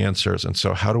memorize the answers. And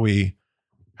so how do we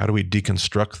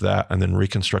deconstruct that and then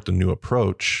reconstruct a new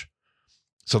approach?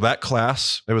 So that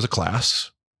class, it was a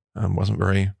class, wasn't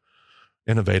very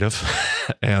innovative,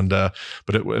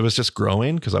 but it was just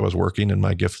growing, because I was working in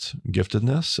my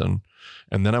giftedness,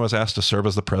 and then I was asked to serve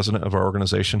as the president of our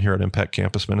organization here at Impact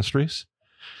Campus Ministries,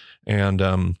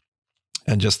 and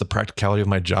and just the practicality of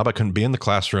my job. I couldn't be in the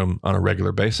classroom on a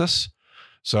regular basis.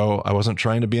 So I wasn't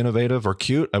trying to be innovative or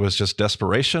cute. I was just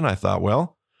desperation. I thought,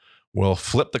 well, we'll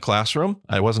flip the classroom.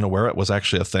 I wasn't aware it was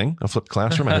actually a thing, a flipped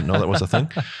classroom. I didn't know that was a thing.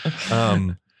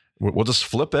 We'll just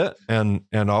flip it and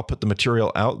I'll put the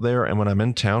material out there. And when I'm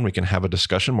in town, we can have a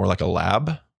discussion more like a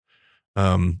lab.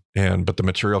 But the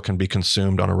material can be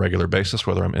consumed on a regular basis,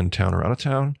 whether I'm in town or out of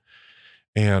town.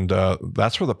 And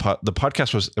that's where the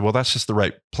podcast was. Well, that's just the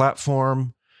right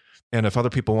platform. And if other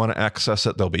people want to access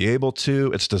it, they'll be able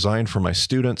to. It's designed for my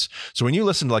students. So when you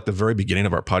listen to like the very beginning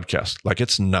of our podcast, like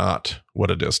it's not what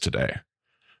it is today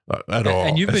at all.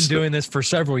 And you've been doing this for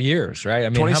several years, right? I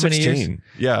mean, 2016. How many years?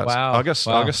 Yeah. Wow. August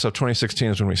of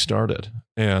 2016 is when we started.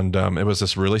 And it was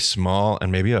this really small and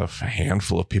maybe a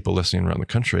handful of people listening around the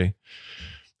country.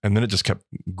 And then it just kept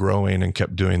growing and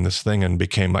kept doing this thing and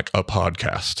became like a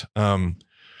podcast.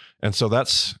 And so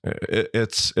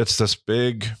it's this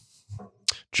big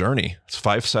journey. It's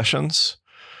 5 sessions.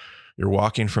 You're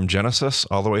walking from Genesis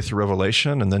all the way through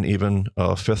Revelation, and then even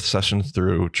a 5th session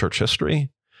through church history.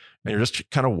 And you're just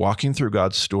kind of walking through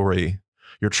God's story.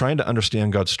 You're trying to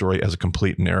understand God's story as a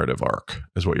complete narrative arc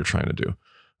is what you're trying to do.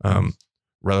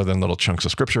 Rather than little chunks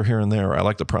of scripture here and there, or I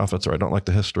like the prophets, or I don't like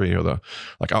the history, or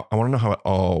I want to know how it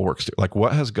all works. Like,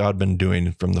 what has God been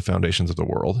doing from the foundations of the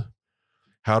world?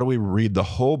 How do we read the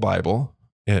whole Bible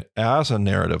as a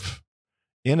narrative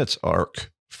in its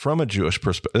arc from a Jewish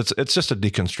perspective? It's just a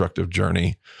deconstructive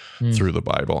journey through the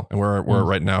Bible. And we're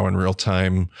right now in real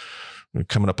time,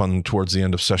 coming up on towards the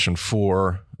end of session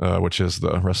 4, which is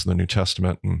the rest of the New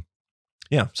Testament. And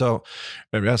yeah, so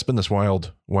it's been this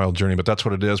wild journey, but that's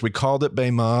what it is. We called it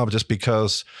Bema just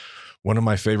because one of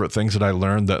my favorite things that I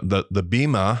learned, that the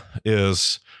Bema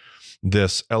is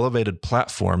this elevated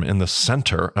platform in the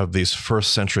center of these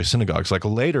first century synagogues. Like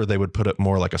later, they would put it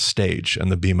more like a stage,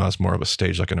 and the Bema is more of a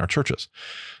stage like in our churches.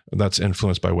 And that's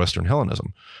influenced by Western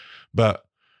Hellenism. But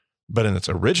in its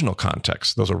original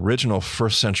context, those original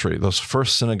first century, those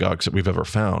first synagogues that we've ever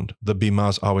found, the Bema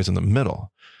is always in the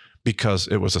middle because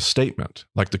it was a statement.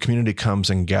 Like the community comes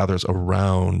and gathers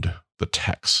around the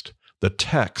text. The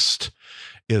text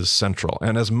is central.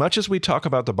 And as much as we talk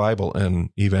about the Bible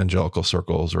in evangelical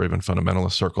circles or even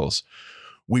fundamentalist circles,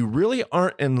 we really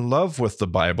aren't in love with the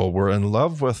Bible. We're in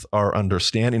love with our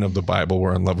understanding of the Bible.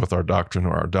 We're in love with our doctrine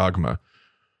or our dogma.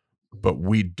 But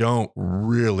we don't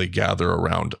really gather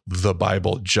around the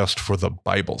Bible just for the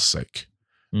Bible's sake.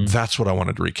 That's what I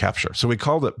wanted to recapture. So we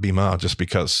called it Bema just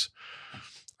because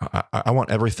I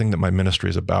want everything that my ministry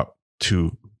is about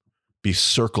to be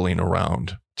circling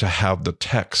around, to have the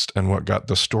text and what God,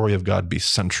 the story of God, be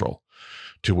central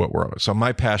to what we're. So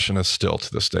my passion is still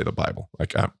to this day the Bible.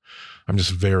 Like I'm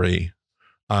just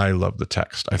I love the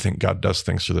text. I think God does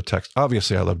things through the text.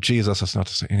 Obviously, I love Jesus. That's not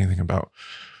to say anything about.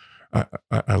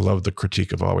 I love the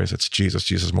critique of always it's Jesus.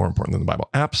 Jesus is more important than the Bible.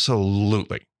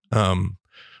 Absolutely.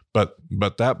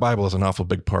 But that Bible is an awful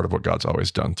big part of what God's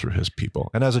always done through his people.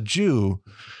 And as a Jew,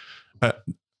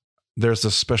 there's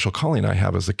this special calling I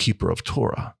have as the keeper of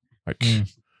Torah. Like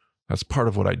that's part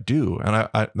of what I do. And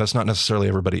I that's not necessarily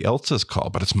everybody else's call,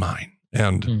 but it's mine.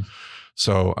 And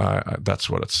so that's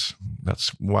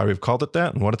why we've called it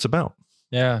that and what it's about.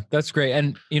 Yeah, that's great.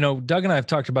 And, Doug and I have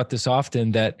talked about this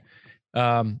often, that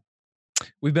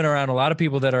we've been around a lot of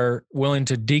people that are willing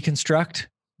to deconstruct,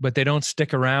 but they don't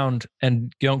stick around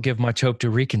and don't give much hope to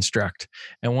reconstruct.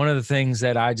 And one of the things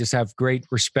that I just have great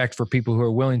respect for people who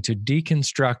are willing to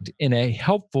deconstruct in a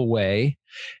helpful way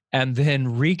and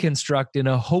then reconstruct in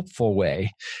a hopeful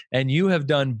way. And you have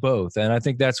done both. And I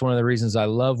think that's one of the reasons I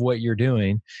love what you're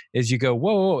doing is you go,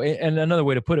 whoa. And another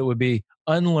way to put it would be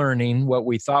unlearning what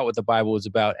we thought what the Bible was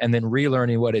about and then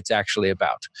relearning what it's actually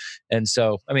about. And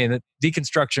so,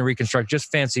 deconstruction, reconstruct, just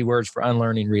fancy words for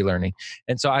unlearning, relearning.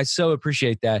 And so I so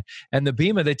appreciate that. And the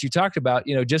Bema that you talked about,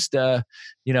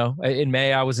 in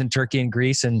May, I was in Turkey and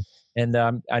Greece, and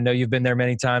I know you've been there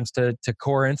many times to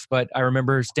Corinth, but I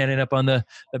remember standing up on the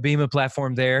Bema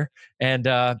platform there. And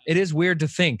it is weird to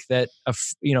think that,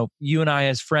 you and I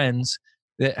as friends,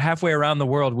 that halfway around the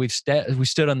world, we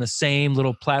stood on the same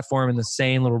little platform in the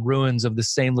same little ruins of the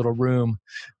same little room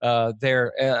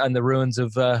there on the ruins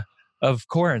of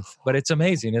Corinth. But it's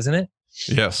amazing, isn't it?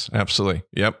 Yes, absolutely.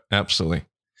 Yep, absolutely.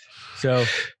 So,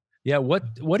 yeah,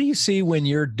 what do you see when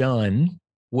you're done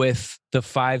with the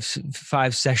five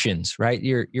sessions, right?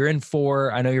 You're in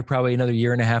 4. I know you're probably another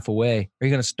year and a half away. Are you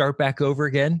going to start back over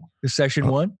again for session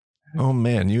 1? oh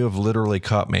man, you have literally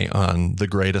caught me on the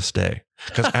greatest day.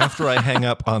 Because after I hang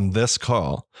up on this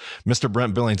call, Mr.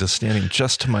 Brent Billings is standing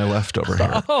just to my left over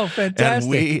here. Oh,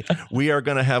 fantastic. And we are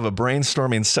going to have a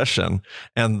brainstorming session,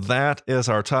 and that is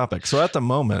our topic. So at the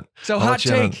moment, so hot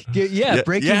take.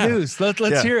 Breaking news.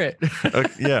 Let's hear it.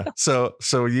 Yeah. So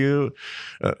you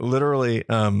literally,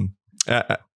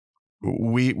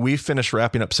 we finish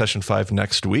wrapping up session 5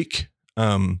 next week.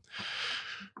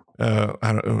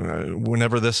 I don't know,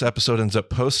 whenever this episode ends up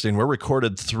posting, we're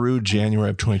recorded through January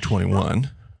of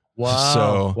 2021.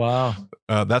 Wow.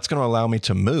 So that's going to allow me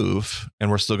to move,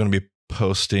 and we're still going to be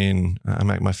posting.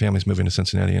 My family's moving to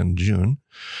Cincinnati in June.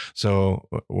 So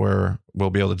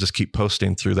we'll be able to just keep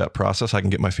posting through that process. I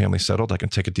can get my family settled. I can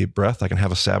take a deep breath. I can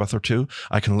have a Sabbath or two.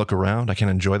 I can look around. I can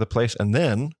enjoy the place. And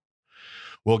then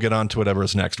we'll get on to whatever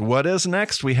is next. What is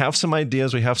next? We have some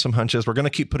ideas. We have some hunches. We're going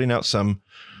to keep putting out some.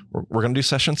 We're going to do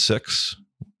session 6.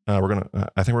 I think we're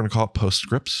going to call it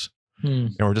postscripts.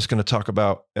 And we're just going to talk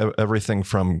about everything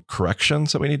from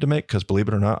corrections that we need to make. Because believe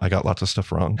it or not, I got lots of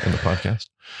stuff wrong in the podcast.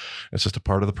 It's just a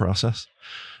part of the process.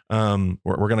 We're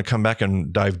going to come back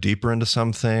and dive deeper into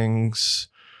some things.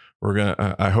 We're going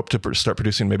to, I hope to start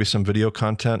producing maybe some video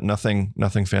content. Nothing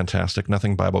fantastic,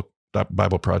 nothing Bible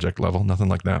project level, nothing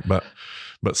like that.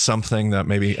 But something that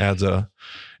maybe adds a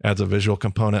visual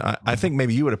component. I think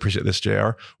maybe you would appreciate this,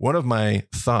 JR. One of my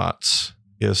thoughts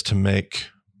is to make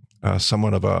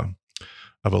somewhat of a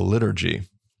liturgy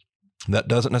that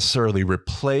doesn't necessarily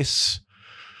replace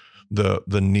the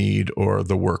need or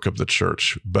the work of the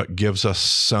church, but gives us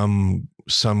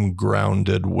some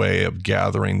grounded way of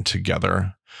gathering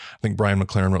together. I think Brian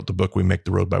McLaren wrote the book "We Make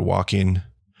the Road by Walking,"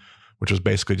 which was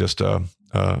basically just a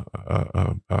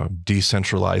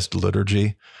decentralized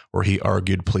liturgy, where he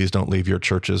argued, please don't leave your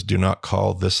churches. Do not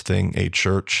call this thing a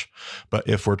church. But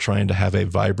if we're trying to have a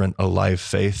vibrant, alive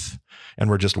faith, and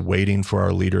we're just waiting for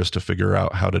our leaders to figure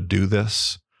out how to do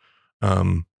this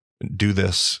in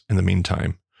the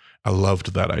meantime. I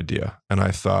loved that idea. And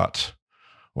I thought,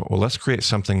 well, let's create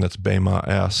something that's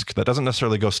Bema-esque that doesn't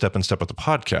necessarily go step in step with the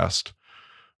podcast.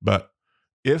 But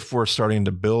if we're starting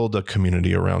to build a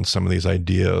community around some of these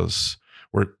ideas,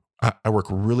 I work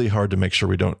really hard to make sure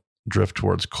we don't drift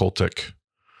towards cultic,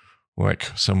 like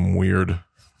some weird,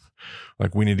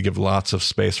 like we need to give lots of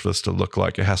space for this to look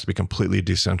like it has to be completely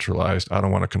decentralized. I don't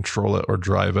want to control it or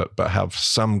drive it, but have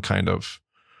some kind of,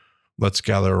 let's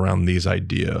gather around these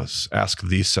ideas, ask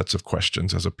these sets of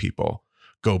questions as a people,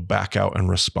 go back out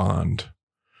and respond.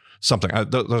 Something.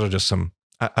 Those are just some.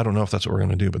 I don't know if that's what we're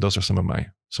going to do, but those are some of my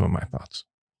thoughts.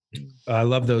 I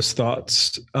love those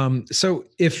thoughts. So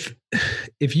if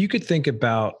you could think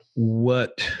about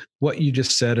what you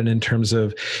just said, and in terms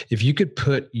of if you could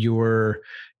put your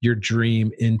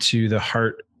dream into the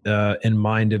heart and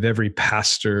mind of every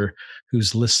pastor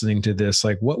who's listening to this,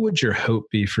 like what would your hope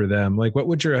be for them? Like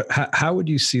how would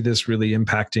you see this really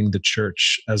impacting the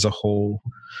church as a whole?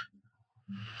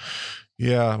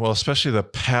 Yeah, well, especially the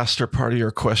pastor part of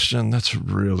your question, that's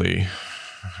really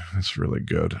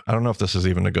good. I don't know if this is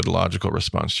even a good logical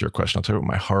response to your question. I'll tell you what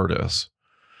my heart is.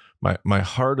 My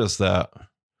heart is that,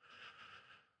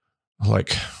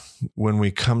 like, when we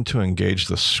come to engage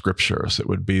the scriptures, it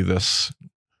would be this,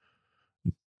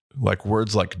 like,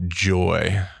 words like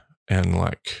joy and,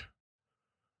 like,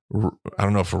 I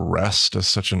don't know if rest is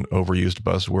such an overused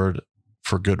buzzword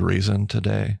for good reason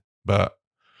today, but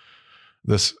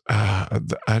this,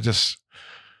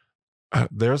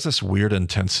 there's this weird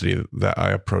intensity that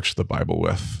I approached the Bible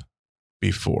with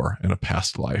before in a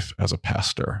past life as a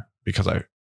pastor, because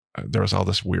there was all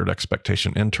this weird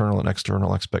expectation, internal and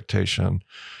external expectation.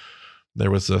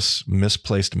 There was this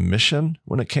misplaced mission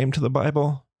when it came to the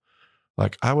Bible.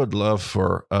 Like, I would love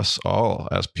for us all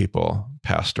as people,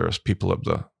 pastors, people of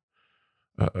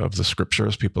the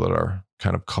scriptures, people that are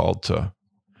kind of called to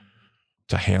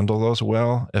handle those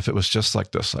well, if it was just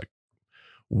like this, like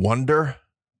wonder.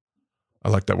 I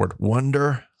like that word,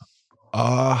 wonder,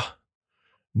 awe,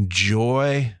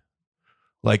 joy,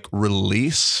 like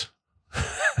release,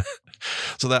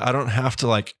 so that I don't have to,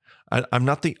 like, I'm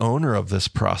not the owner of this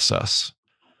process.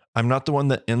 I'm not the one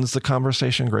that ends the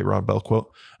conversation. Great Rob Bell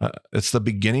quote. It's the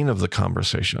beginning of the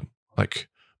conversation. Like,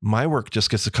 my work just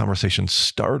gets the conversation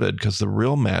started, because the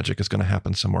real magic is going to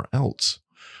happen somewhere else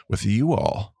with you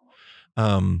all.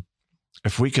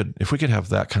 If we could have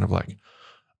that kind of like,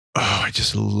 oh, I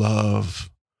just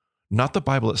love not the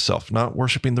Bible itself, not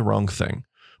worshiping the wrong thing,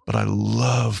 but I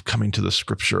love coming to the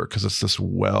scripture because it's this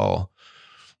well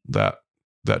that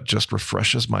just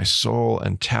refreshes my soul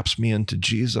and taps me into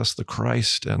Jesus the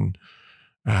Christ. And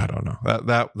I don't know,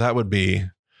 that would be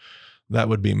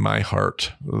my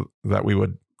heart, that we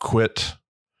would quit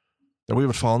that we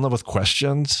would fall in love with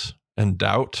questions and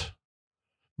doubt.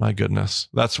 My goodness.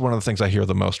 That's one of the things I hear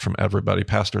the most from everybody,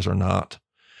 pastors or not.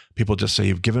 People just say,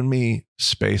 you've given me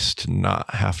space to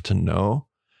not have to know.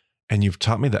 And you've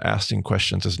taught me that asking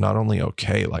questions is not only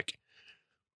okay, like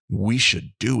we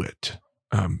should do it.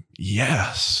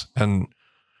 Yes. And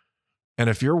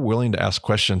if you're willing to ask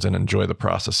questions and enjoy the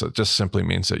process, it just simply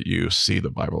means that you see the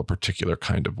Bible a particular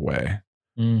kind of way.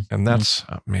 And that's,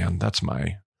 that's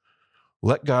my,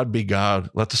 let God be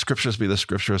God. Let the scriptures be the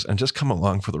scriptures and just come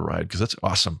along for the ride because it's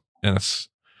awesome. And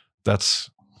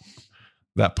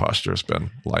that posture has been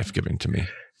life-giving to me.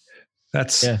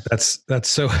 Okay.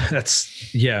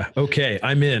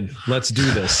 I'm in. Let's do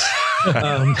this.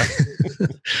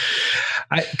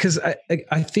 Because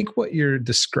I think what you're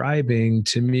describing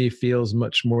to me feels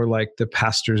much more like the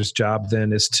pastor's job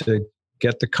then is to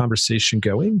get the conversation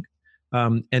going,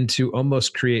 and to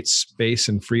almost create space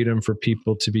and freedom for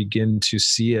people to begin to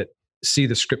see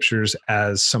the scriptures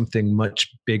as something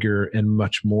much bigger and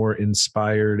much more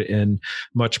inspired and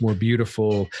much more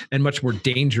beautiful and much more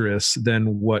dangerous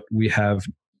than what we have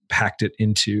packed it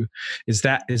into. Is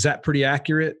that pretty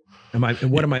accurate?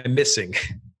 What am I missing?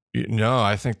 No,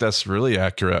 I think that's really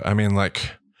accurate. I mean,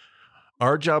 like,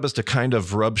 our job is to kind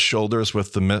of rub shoulders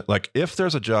with if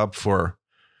there's a job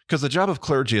because the job of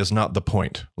clergy is not the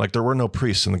point. Like, there were no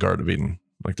priests in the Garden of Eden.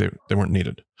 Like, they weren't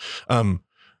needed.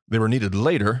 They were needed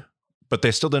later, but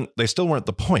they still weren't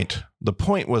the point. The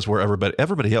point was where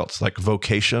everybody else, like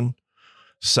vocation,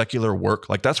 secular work,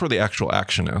 like that's where the actual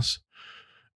action is.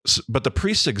 But the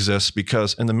priests exist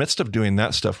because in the midst of doing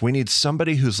that stuff, we need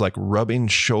somebody who's like rubbing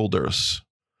shoulders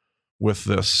with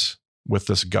this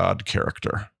God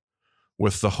character,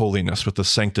 with the holiness, with the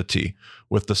sanctity,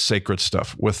 with the sacred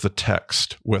stuff, with the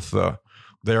text,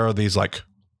 there are these like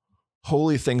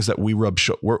holy things that we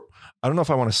I don't know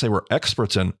if I want to say we're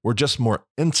experts in, we're just more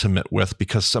intimate with,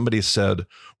 because somebody said,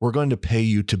 we're going to pay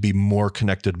you to be more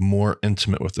connected, more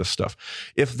intimate with this stuff.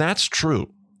 If that's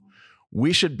true,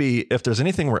 we should be, if there's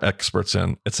anything we're experts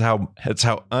in, it's how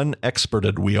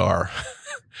unexperted we are.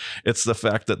 It's the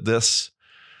fact that this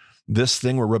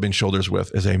thing we're rubbing shoulders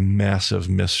with is a massive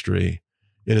mystery.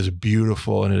 It is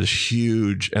beautiful and it is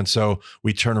huge. And so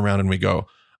we turn around and we go,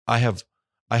 I have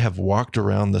walked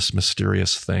around this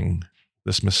mysterious thing,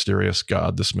 this mysterious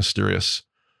God, this mysterious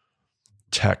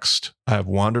text. I have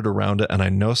wandered around it, and I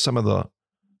know some of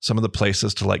the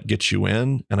places to like get you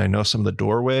in, and I know some of the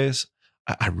doorways.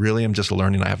 I really am just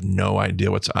learning. I have no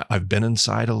idea I've been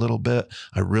inside a little bit.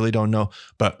 I really don't know,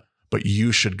 but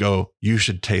you should go, you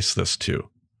should taste this too.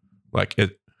 Like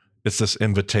it's this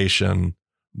invitation.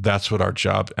 That's what our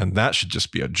job, and that should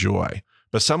just be a joy.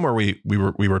 But somewhere we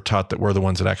were taught that we're the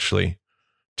ones that actually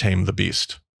tame the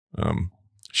beast.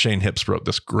 Shane Hipps wrote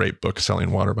this great book,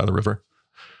 Selling Water by the River.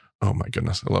 Oh my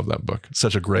goodness, I love that book.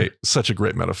 Such a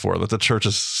great metaphor that the church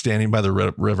is standing by the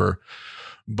river,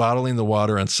 bottling the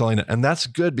water and selling it. And that's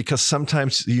good, because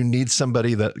sometimes you need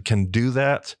somebody that can do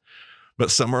that.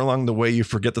 But somewhere along the way, you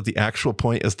forget that the actual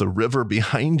point is the river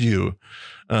behind you.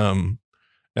 And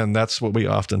that's what we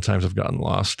oftentimes have gotten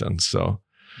lost. And so,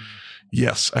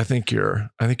 yes, I think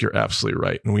you're absolutely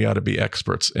right. And we ought to be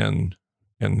experts in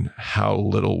how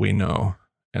little we know,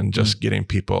 and just getting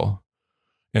people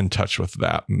in touch with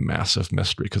that massive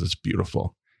mystery, because it's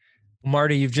beautiful.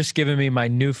 Marty, you've just given me my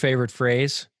new favorite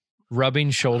phrase, rubbing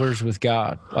shoulders with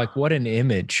God. Like, what an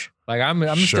image. Like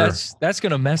I'm sure. That's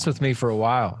going to mess with me for a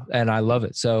while, and I love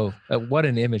it. So what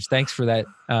an image. Thanks for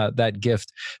that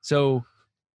gift. So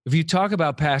if you talk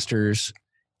about pastors,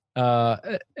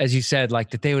 as you said, like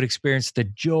that they would experience the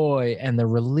joy and the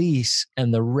release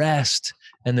and the rest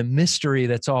and the mystery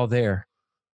that's all there.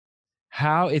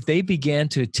 How, if they began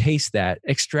to taste that,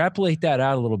 extrapolate that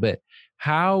out a little bit,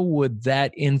 how would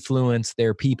that influence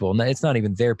their people? And it's not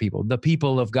even their people, the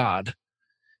people of God,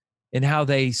 and how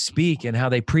they speak and how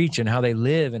they preach and how they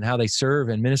live and how they serve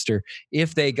and minister,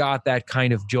 if they got that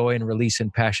kind of joy and release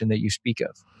and passion that you speak of?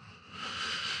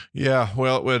 Yeah,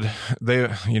 well, they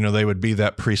would be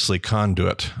that priestly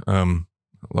conduit.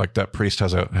 Like that priest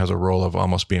has a role of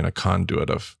almost being a conduit,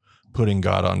 of putting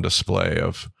God on display,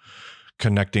 of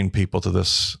connecting people to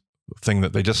this thing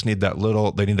that they just need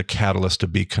they need a catalyst to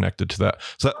be connected to that.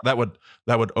 So that would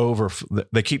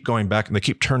they keep going back and they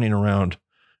keep turning around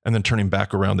and then turning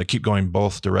back around. They keep going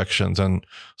both directions. And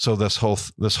so this whole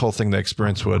thing they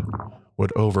experience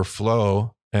would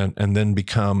overflow and then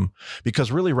become,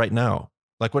 because really right now,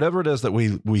 like whatever it is that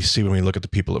we see when we look at the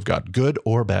people of God, good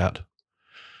or bad,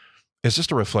 it's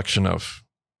just a reflection of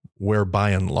where by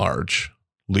and large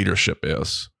leadership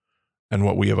is, and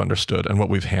what we have understood and what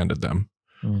we've handed them.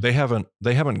 They haven't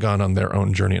gone on their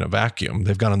own journey in a vacuum.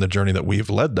 They've gone on the journey that we've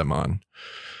led them on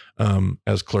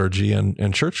as clergy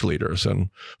and church leaders, and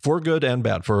for good and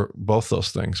bad, for both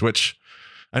those things. Which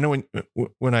I know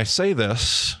when I say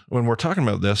this, when we're talking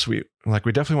about this, we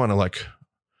definitely want to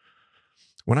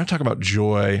when I talk about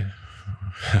joy,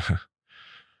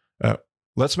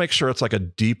 let's make sure it's like a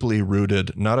deeply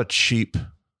rooted, not a cheap.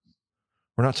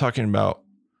 We're not talking about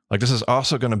this is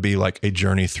also going to be like a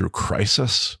journey through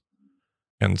crisis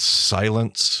and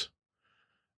silence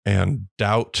and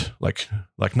doubt, like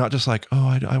not just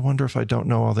I wonder if I don't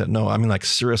know all that. No, I mean like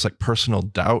serious, like personal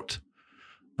doubt.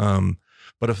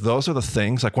 But if those are the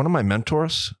things, like one of my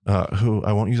mentors, who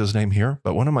I won't use his name here,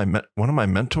 but one of my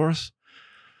mentors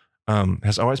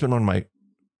has always been one of my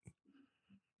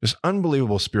just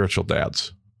unbelievable spiritual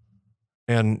dads.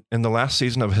 And in the last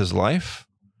season of his life,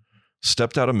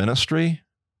 stepped out of ministry.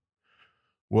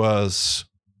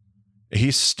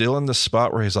 He's still in the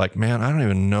spot where he's like, man, I don't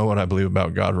even know what I believe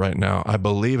about God right now. I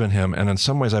believe in him. And in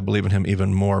some ways I believe in him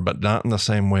even more, but not in the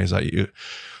same ways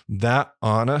that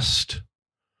honest,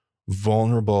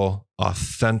 vulnerable,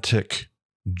 authentic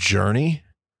journey.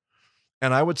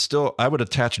 And I would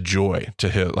attach joy to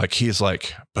his, he's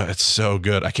like, but it's so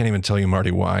good. I can't even tell you,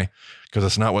 Marty, why, because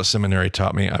it's not what seminary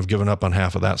taught me. I've given up on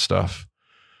half of that stuff,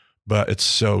 but it's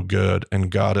so good.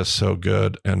 And God is so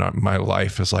good. And my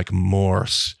life is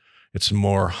it's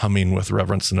more humming with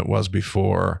reverence than it was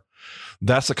before.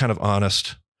 That's the kind of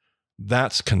honest,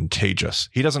 that's contagious.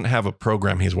 He doesn't have a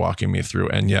program he's walking me through.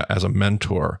 And yet as a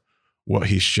mentor, what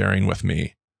he's sharing with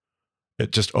me,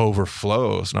 it just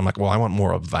overflows. And I'm like, well, I want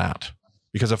more of that.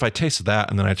 Because if I taste that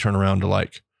and then I turn around to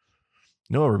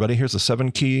no, everybody, here's the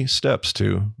 7 key steps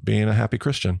to being a happy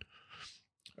Christian.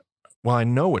 Well, I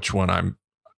know which one I'm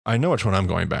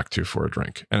going back to for a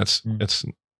drink. And it's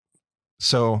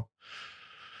so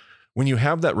when you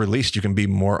have that released, you can be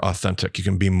more authentic. You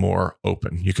can be more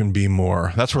open. You can be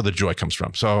more, that's where the joy comes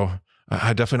from. So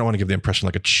I definitely don't want to give the impression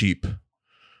like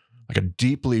a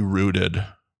deeply rooted,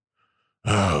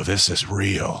 oh, this is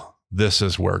real. This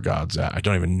is where God's at. I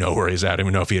don't even know where he's at. I don't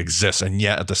even know if he exists. And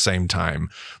yet at the same time,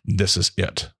 this is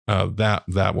it.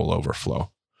 That will overflow.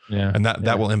 Yeah. And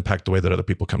that will impact the way that other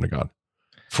people come to God.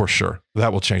 For sure.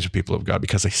 That will change the people of God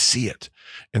because they see it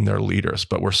in their leaders,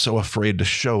 but we're so afraid to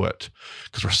show it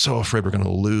because we're so afraid we're going to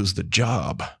lose the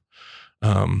job.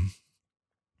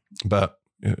 But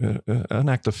an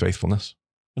act of faithfulness,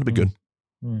 it'll be good.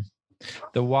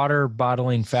 The water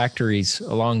bottling factories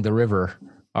along the river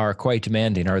are quite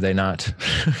demanding, are they not?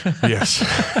 Yes,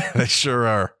 they sure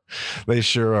are. They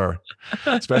sure are.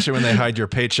 Especially when they hide your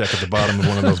paycheck at the bottom of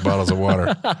one of those bottles of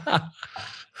water.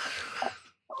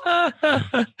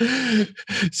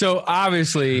 So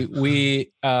obviously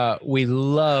we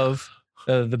love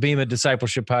the Bema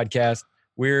Discipleship Podcast.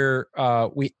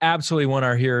 We absolutely want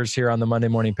our hearers here on the Monday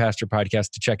Morning Pastor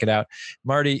Podcast to check it out.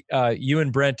 Marty, you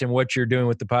and Brent and what you're doing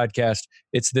with the podcast,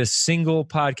 it's this single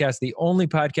podcast, the only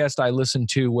podcast I listen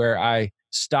to where I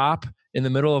stop in the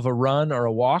middle of a run or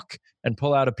a walk and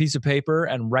pull out a piece of paper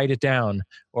and write it down.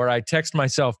 Or I text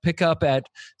myself, pick up at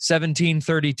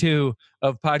 1732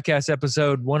 of podcast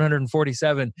episode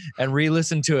 147 and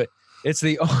re-listen to it. It's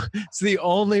the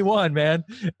only one, man.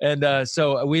 And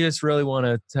so we just really want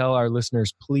to tell our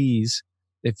listeners, please,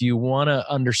 if you want to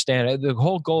understand it, the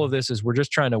whole goal of this is we're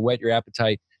just trying to whet your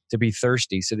appetite to be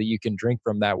thirsty so that you can drink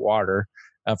from that water,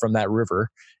 from that river.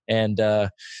 And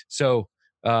so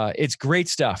it's great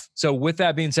stuff. So with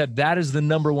that being said, that is the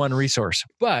number one resource.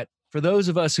 But for those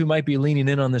of us who might be leaning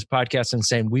in on this podcast and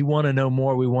saying, we want to know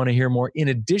more, we want to hear more, in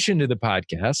addition to the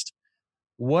podcast,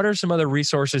 what are some other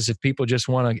resources if people just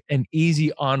want an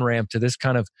easy on-ramp to this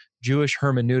kind of Jewish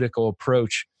hermeneutical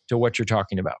approach to what you're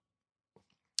talking about?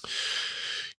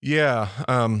 Yeah,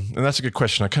 and that's a good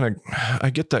question. I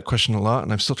get that question a lot,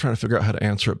 and I'm still trying to figure out how to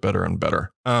answer it better and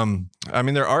better. I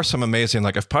mean, there are some amazing,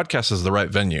 if podcast is the right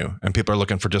venue and people are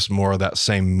looking for just more of that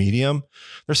same medium,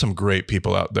 there's some great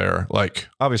people out there.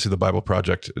 Obviously the Bible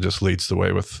Project just leads the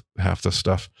way with half this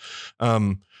stuff.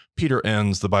 Peter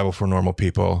Enns, The Bible for Normal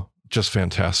People, just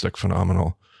fantastic,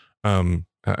 phenomenal.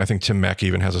 I think Tim Mack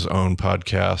even has his own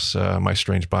podcast, My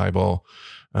Strange Bible.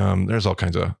 There's all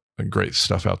kinds of great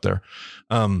stuff out there.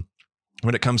 When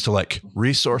it comes to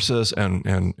resources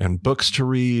and books to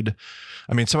read,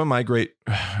 I mean, some of my great,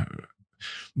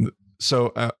 so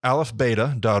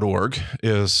alephbeta.org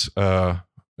is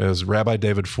Rabbi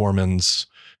David Foreman's,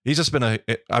 he's just been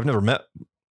I've never met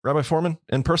Rabbi Foreman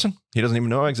in person. He doesn't even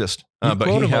know I exist. But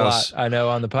he has a lot, I know,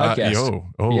 on the podcast.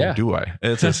 Yeah. Do I?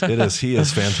 It is. He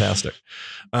is fantastic.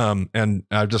 And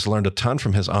I've just learned a ton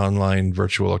from his online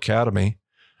virtual academy.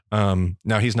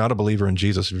 Now he's not a believer in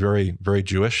Jesus, very, very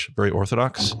Jewish, very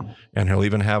Orthodox. And he'll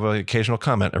even have an occasional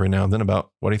comment every now and then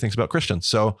about what he thinks about Christians.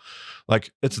 So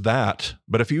like it's that,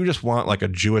 but if you just want like a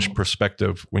Jewish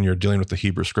perspective when you're dealing with the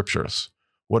Hebrew scriptures,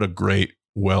 what a great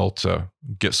well to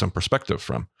get some perspective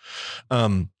from.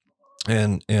 And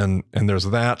there's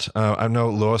that. I know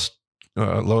Lois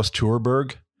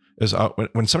Tuerberg is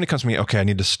when somebody comes to me, okay, I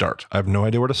need to start. I have no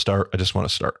idea where to start. I just want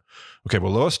to start. Okay.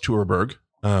 Well, Lois Tuerberg,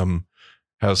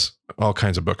 has all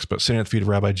kinds of books, but Sitting at the Feet of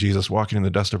Rabbi Jesus, Walking in the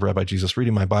Dust of Rabbi Jesus,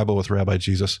 Reading My Bible with Rabbi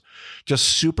Jesus, just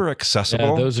super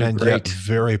accessible and great. Yet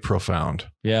very profound.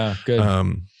 Yeah, good.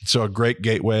 So a great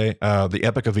gateway. The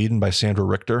Epic of Eden by Sandra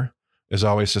Richter is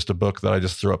always just a book that I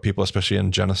just throw at people, especially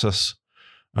in Genesis.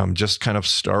 Just kind of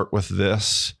start with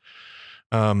this.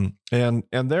 And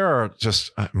there are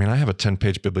just, I mean, I have a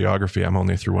 10-page bibliography. I'm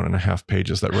only through 1.5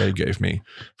 pages that Ray gave me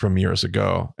from years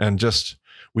ago. And just,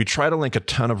 we try to link a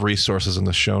ton of resources in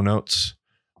the show notes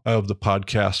of the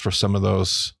podcast for some of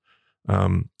those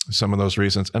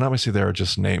reasons. And obviously there are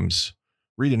just names.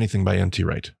 Read anything by N.T.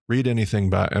 Wright. Read anything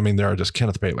by, I mean, there are just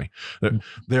Kenneth Bailey.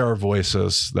 There are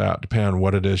voices that depend on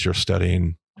what it is you're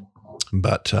studying.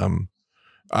 But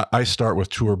I start with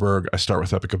Tuerberg. I start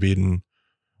with Epic of Eden.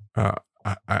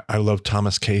 I love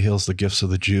Thomas Cahill's The Gifts of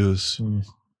the Jews.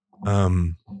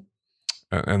 And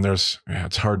there's,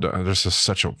 it's hard to, there's just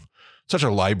such a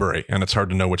library, and it's hard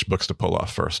to know which books to pull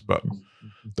off first, but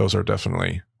those are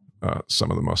definitely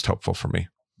some of the most helpful for me.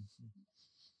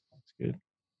 That's good.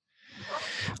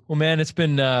 Well, man, it's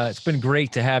been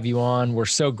great to have you on. We're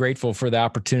so grateful for the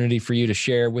opportunity for you to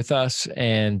share with us.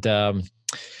 And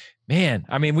man,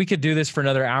 I mean, we could do this for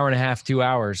another 1.5 hours, 2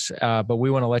 hours, but we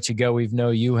want to let you go. We know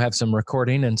you have some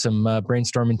recording and some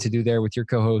brainstorming to do there with your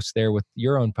co-host there with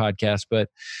your own podcast, but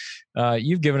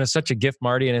you've given us such a gift,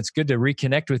 Marty, and it's good to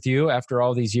reconnect with you after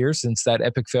all these years since that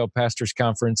Epic Fail Pastors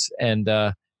Conference. And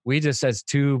we just, as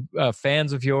two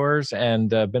fans of yours and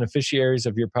beneficiaries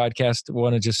of your podcast,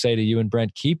 want to just say to you and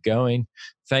Brent, keep going.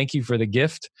 Thank you for the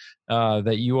gift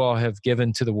that you all have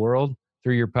given to the world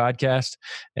through your podcast.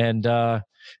 And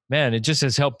man, it just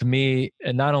has helped me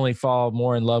and not only fall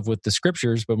more in love with the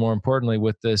scriptures, but more importantly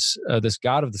with this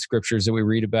God of the scriptures that we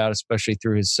read about, especially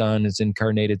through his son, his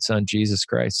incarnated son, Jesus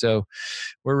Christ. So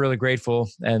we're really grateful.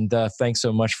 And thanks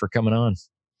so much for coming on.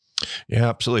 Yeah,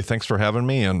 absolutely. Thanks for having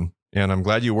me. And I'm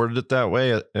glad you worded it that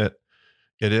way. It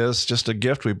is just a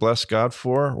gift we bless God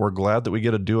for. We're glad that we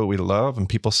get to do what we love and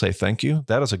people say thank you.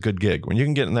 That is a good gig. When you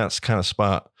can get in that kind of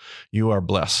spot, you are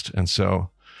blessed. And so,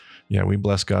 yeah, we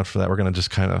bless God for that. We're going to just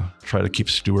kind of try to keep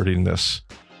stewarding this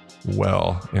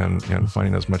well and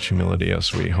finding as much humility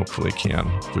as we hopefully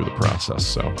can through the process.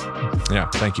 So, yeah,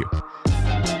 thank you.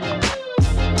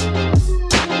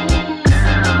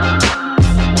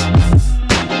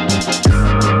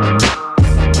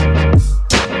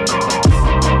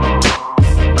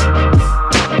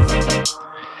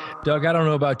 Doug, I don't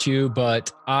know about you,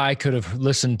 but I could have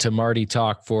listened to Marty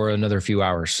talk for another few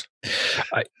hours.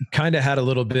 I kind of had a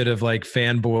little bit of like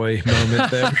fanboy moment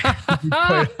there, to be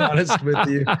quite honest with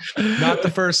you. Not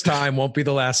the first time, won't be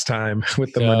the last time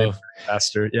with the Monday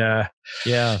Pastor. Yeah.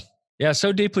 Yeah. Yeah.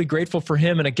 So deeply grateful for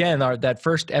him. And again, that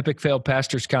first Epic Fail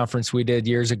Pastors Conference we did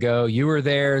years ago, you were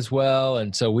there as well.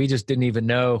 And so we just didn't even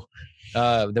know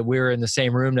that we were in the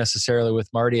same room necessarily with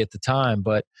Marty at the time,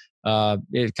 but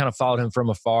it kind of followed him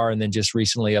from afar and then just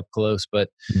recently up close. But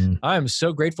I'm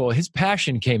so grateful. His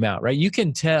passion came out, right? You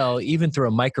can tell even through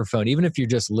a microphone, even if you're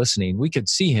just listening, we could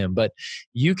see him, but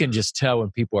you can just tell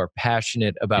when people are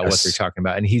passionate about what they're talking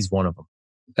about. And he's one of them.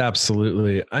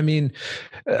 Absolutely. I mean,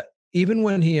 even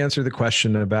when he answered the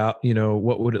question about,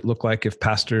 what would it look like if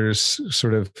pastors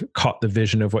sort of caught the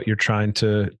vision of what you're trying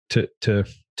to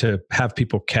have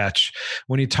people catch.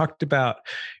 When he talked about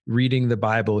reading the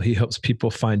Bible, he helps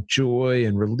people find joy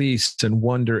and release and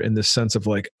wonder in the sense of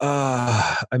like,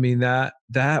 I mean, that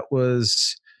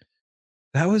was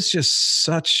just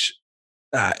such,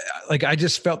 I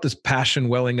just felt this passion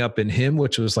welling up in him,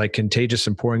 which was like contagious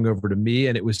and pouring over to me.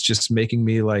 And it was just making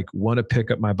me like want to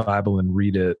pick up my Bible and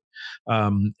read it.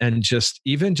 And just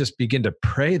begin to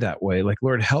pray that way. Like,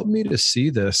 Lord, help me to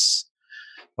see this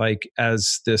like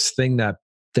as this thing that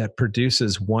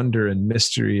produces wonder and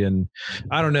mystery. And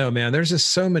I don't know, man, there's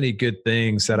just so many good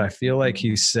things that I feel like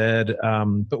he said.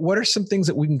 But what are some things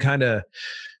that we can kind of,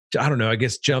 I don't know, I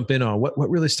guess jump in on? What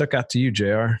really stuck out to you,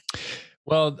 JR?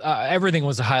 Well, everything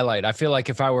was a highlight. I feel like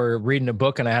if I were reading a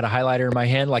book and I had a highlighter in my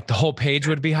hand, like the whole page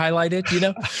would be highlighted,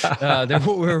 there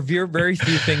were very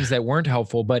few things that weren't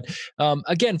helpful. But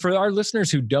again, for our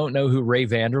listeners who don't know who Ray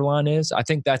Vander Laan is, I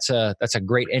think that's a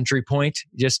great entry point.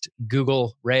 Just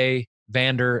Google Ray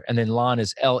Vander, and then Laan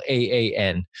is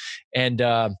Laan. And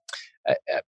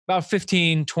about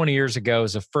 15, 20 years ago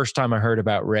is the first time I heard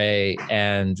about Ray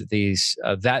and these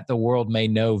That the World May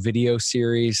Know video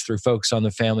series through Focus on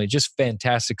the Family. Just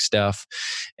fantastic stuff.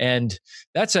 And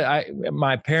that's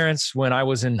my parents, when I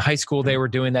was in high school, they were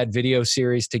doing that video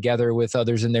series together with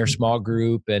others in their small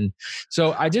group. And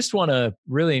so I just want to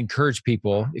really encourage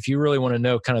people, if you really want to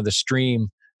know kind of the stream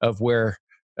of where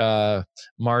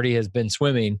Marty has been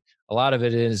swimming, a lot of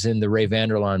it is in the Ray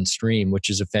Vander Laan stream, which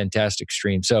is a fantastic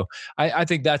stream. So I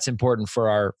think that's important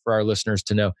for our listeners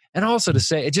to know. And also to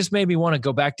say, it just made me want to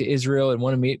go back to Israel and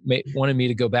wanted me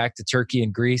to go back to Turkey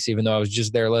and Greece, even though I was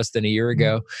just there less than a year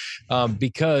ago,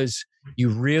 because you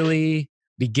really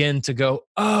begin to go,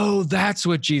 oh, that's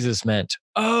what Jesus meant.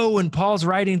 Oh, when Paul's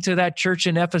writing to that church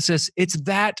in Ephesus, it's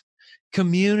that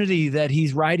community that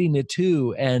he's writing it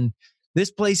to. And this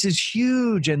place is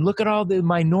huge, and look at all the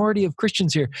minority of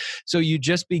Christians here. So you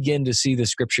just begin to see the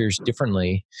scriptures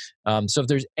differently. So if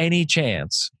there's any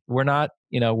chance, we're not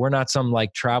some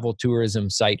like travel tourism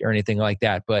site or anything like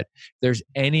that, but there's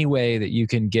any way that you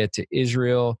can get to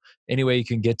Israel, any way you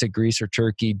can get to Greece or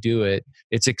Turkey, do it.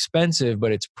 It's expensive,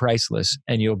 but it's priceless,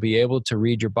 and you'll be able to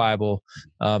read your Bible.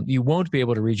 You won't be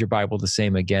able to read your Bible the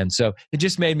same again. So it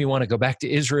just made me want to go back to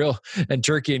Israel and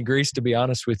Turkey and Greece, to be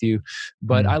honest with you.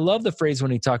 But I love the phrase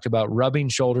when he talked about rubbing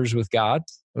shoulders with God.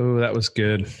 Oh, that was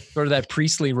good. Sort of that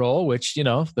priestly role, which,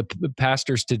 the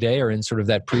pastors today are in sort of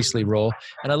that priestly role.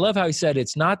 And I love how he said,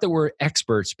 it's not that we're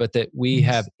experts, but that we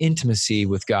have intimacy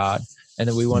with God, and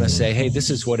that we want to say, hey, this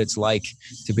is what it's like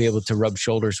to be able to rub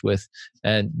shoulders with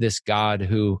and this God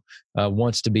who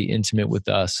wants to be intimate with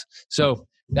us. So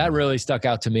that really stuck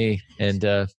out to me. And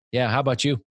how about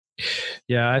you?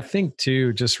 Yeah, I think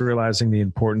too, just realizing the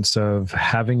importance of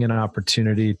having an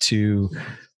opportunity to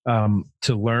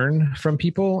learn from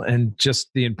people, and just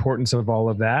the importance of all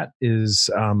of that is,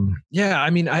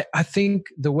 I think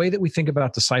the way that we think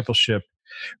about discipleship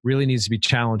really needs to be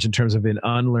challenged in terms of an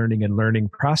unlearning and learning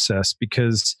process,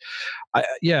 because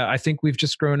I think we've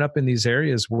just grown up in these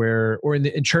areas where, or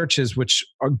in churches, which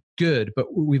are good, but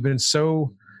we've been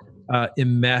so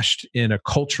enmeshed in a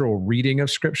cultural reading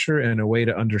of scripture and a way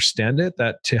to understand it,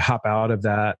 that to hop out of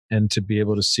that and to be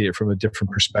able to see it from a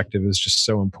different perspective is just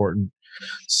so important.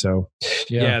 So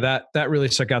that really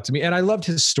stuck out to me. And I loved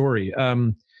his story,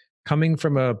 coming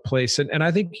from a place, and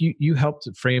I think you helped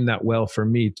frame that well for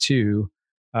me too,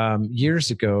 years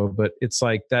ago. But it's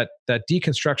like that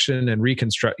deconstruction and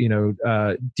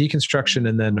deconstruction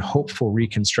and then hopeful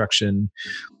reconstruction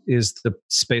is the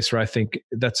space where I think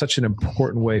that's such an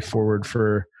important way forward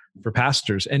for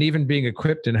pastors, and even being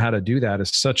equipped in how to do that is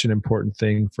such an important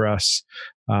thing for us.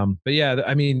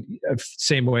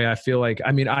 Same way I feel like,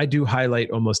 I do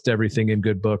highlight almost everything in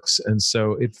good books. And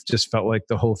so it just felt like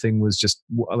the whole thing was just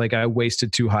like I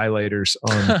wasted 2 highlighters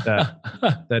on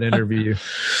that interview.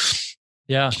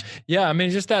 Yeah. Yeah.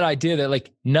 Just that idea that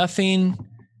like nothing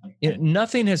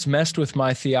has messed with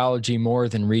my theology more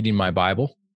than reading my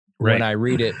Bible when I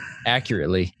read it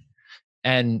accurately.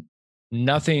 And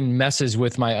nothing messes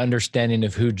with my understanding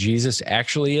of who Jesus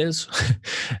actually is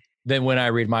than when I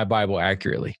read my Bible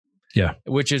accurately. Yeah.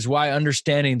 Which is why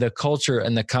understanding the culture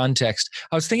and the context.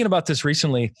 I was thinking about this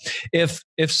recently. If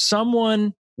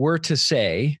someone were to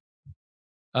say,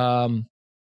 I'm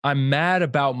mad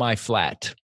about my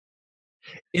flat.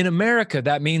 In America,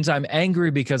 that means I'm angry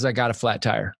because I got a flat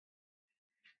tire.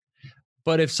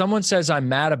 But if someone says I'm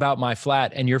mad about my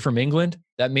flat and you're from England,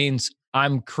 that means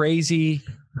I'm crazy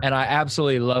and I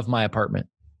absolutely love my apartment.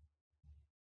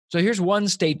 So here's one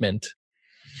statement,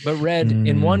 but read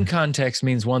in one context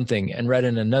means one thing, and read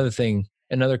in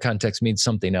another context means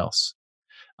something else.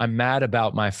 I'm mad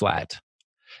about my flat.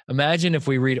 Imagine if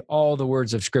we read all the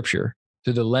words of Scripture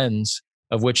through the lens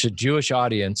of which a Jewish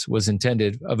audience was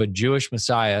intended, of a Jewish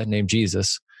Messiah named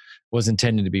Jesus was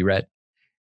intended to be read.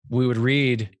 We would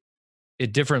read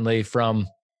it differently from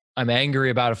I'm angry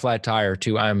about a flat tire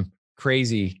to I'm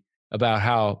crazy about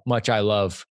how much I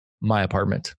love my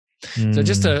apartment. So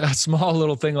just a small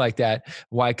little thing like that,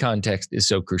 why context is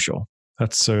so crucial.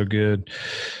 That's so good.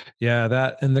 Yeah,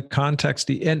 that and the context.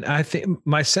 And I think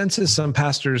my sense is some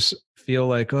pastors feel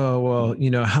like, oh,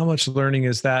 well, how much learning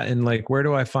is that? And like, where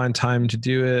do I find time to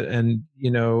do it? And,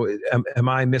 am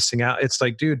I missing out? It's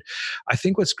like, dude, I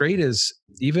think what's great is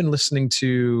even listening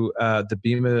to the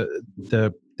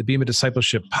Bema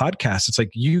Discipleship podcast. It's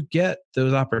like you get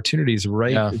those opportunities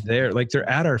there. Like they're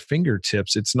at our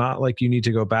fingertips. It's not like you need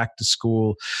to go back to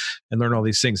school and learn all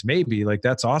these things. Maybe like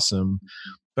that's awesome.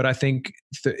 But I think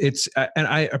and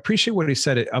I appreciate what he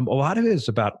said. A lot of it is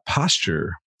about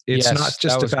posture. It's Yes, not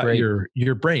just that was about great.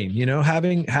 your brain,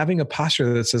 having a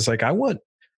posture that says like, I want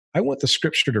the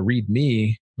scripture to read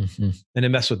me Mhm. and to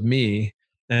mess with me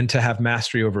and to have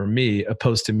mastery over me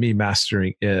opposed to me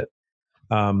mastering it.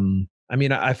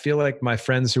 I feel like my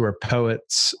friends who are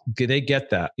poets, they get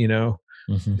that,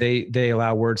 Mhm. they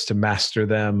allow words to master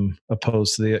them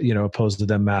opposed to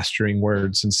them mastering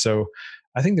words. And so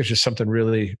I think there's just something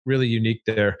really, really unique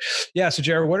there. Yeah. So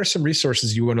Jared, what are some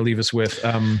resources you want to leave us with?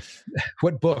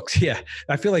 What books? Yeah.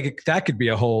 I feel like that could be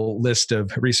a whole list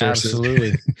of resources.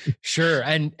 Absolutely. Sure.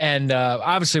 And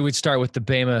obviously we'd start with the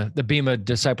Bema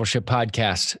Discipleship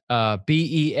Podcast,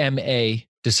 BEMA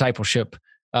Discipleship.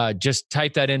 Just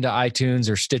type that into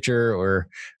iTunes or Stitcher or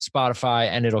Spotify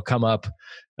and it'll come up.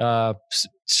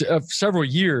 Several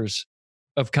years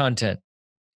of content.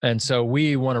 And so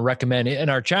we want to recommend it. And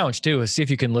our challenge too is see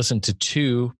if you can listen to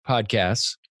 2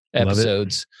 podcasts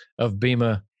episodes of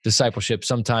Bema Discipleship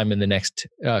sometime in the next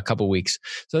couple weeks.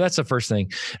 So that's the first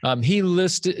thing. He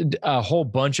listed a whole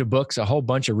bunch of books, a whole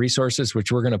bunch of resources,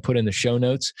 which we're going to put in the show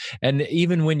notes. And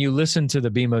even when you listen to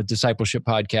the Bema Discipleship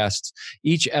podcasts,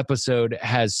 each episode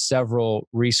has several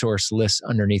resource lists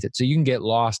underneath it. So you can get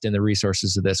lost in the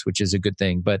resources of this, which is a good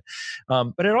thing. But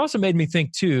it also made me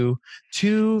think too,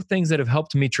 2 things that have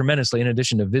helped me tremendously, in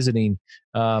addition to visiting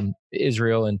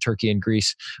Israel and Turkey and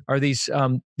Greece, are these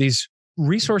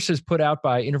resources put out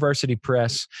by University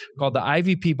Press called the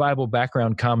IVP Bible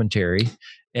Background Commentary.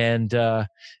 And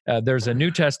there's a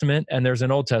New Testament and there's an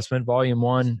Old Testament, Volume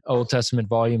 1, Old Testament,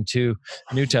 Volume 2,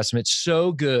 New Testament.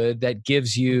 So good that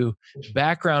gives you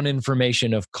background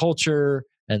information of culture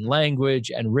and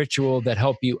language and ritual that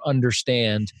help you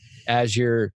understand as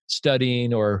you're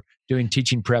studying or doing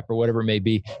teaching prep or whatever it may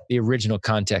be, the original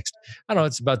context. I don't know,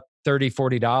 it's about $30,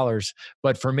 $40.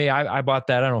 But for me, I bought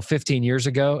that, 15 years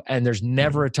ago. And there's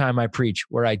never a time I preach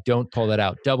where I don't pull that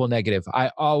out. Double negative.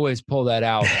 I always pull that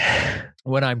out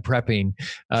when I'm prepping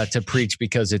to preach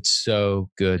because it's so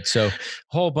good. So a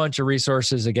whole bunch of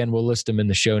resources. Again, we'll list them in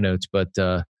the show notes, but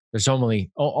there's only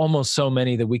almost so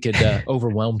many that we could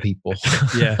overwhelm people.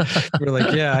 Yeah. We're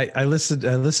like, yeah, I listened to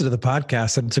the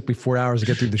podcast and it took me 4 hours to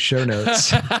get through the show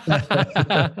notes.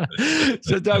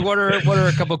 So Doug, what are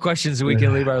a couple of questions we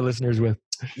can leave our listeners with?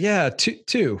 Yeah.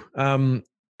 Two.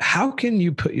 How can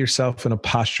you put yourself in a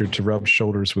posture to rub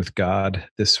shoulders with God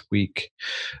this week?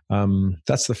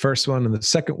 That's the first one. And the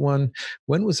second one,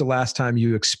 when was the last time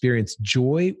you experienced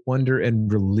joy, wonder,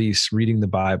 and release reading the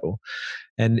Bible?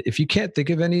 And if you can't think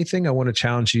of anything, I want to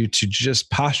challenge you to just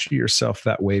posture yourself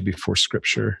that way before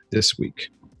Scripture this week.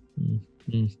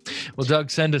 Mm-hmm. Well,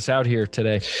 Doug, send us out here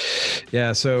today.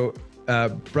 Yeah. So,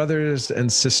 brothers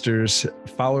and sisters,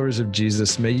 followers of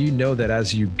Jesus, may you know that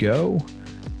as you go,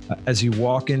 as you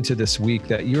walk into this week,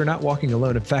 that you're not walking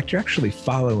alone. In fact, you're actually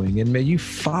following. And may you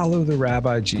follow the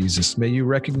Rabbi Jesus. May you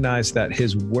recognize that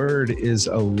his word is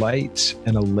a light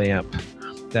and a lamp,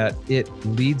 that it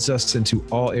leads us into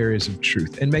all areas of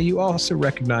truth. And may you also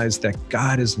recognize that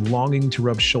God is longing to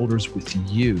rub shoulders with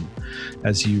you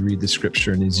as you read the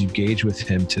Scripture and as you engage with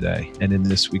him today and in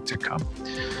this week to come.